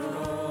the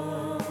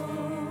throne.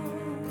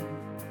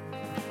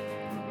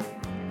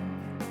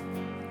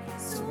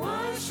 So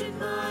why should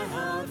my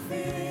heart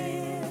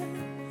fear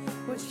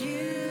what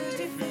you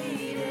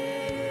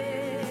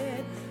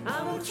defeated? I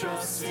will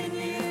trust in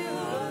you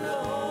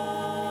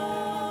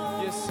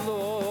alone. Yes,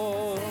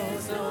 Lord.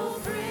 There's no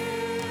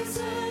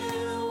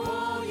prison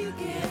wall you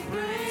can't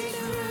break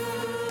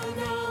through,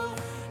 no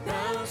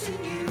mountain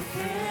you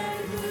can't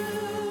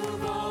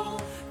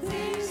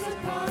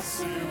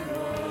trust you,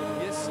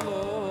 Lord. Yes,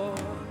 Lord.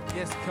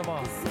 Yes, come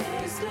on.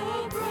 There's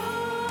no broken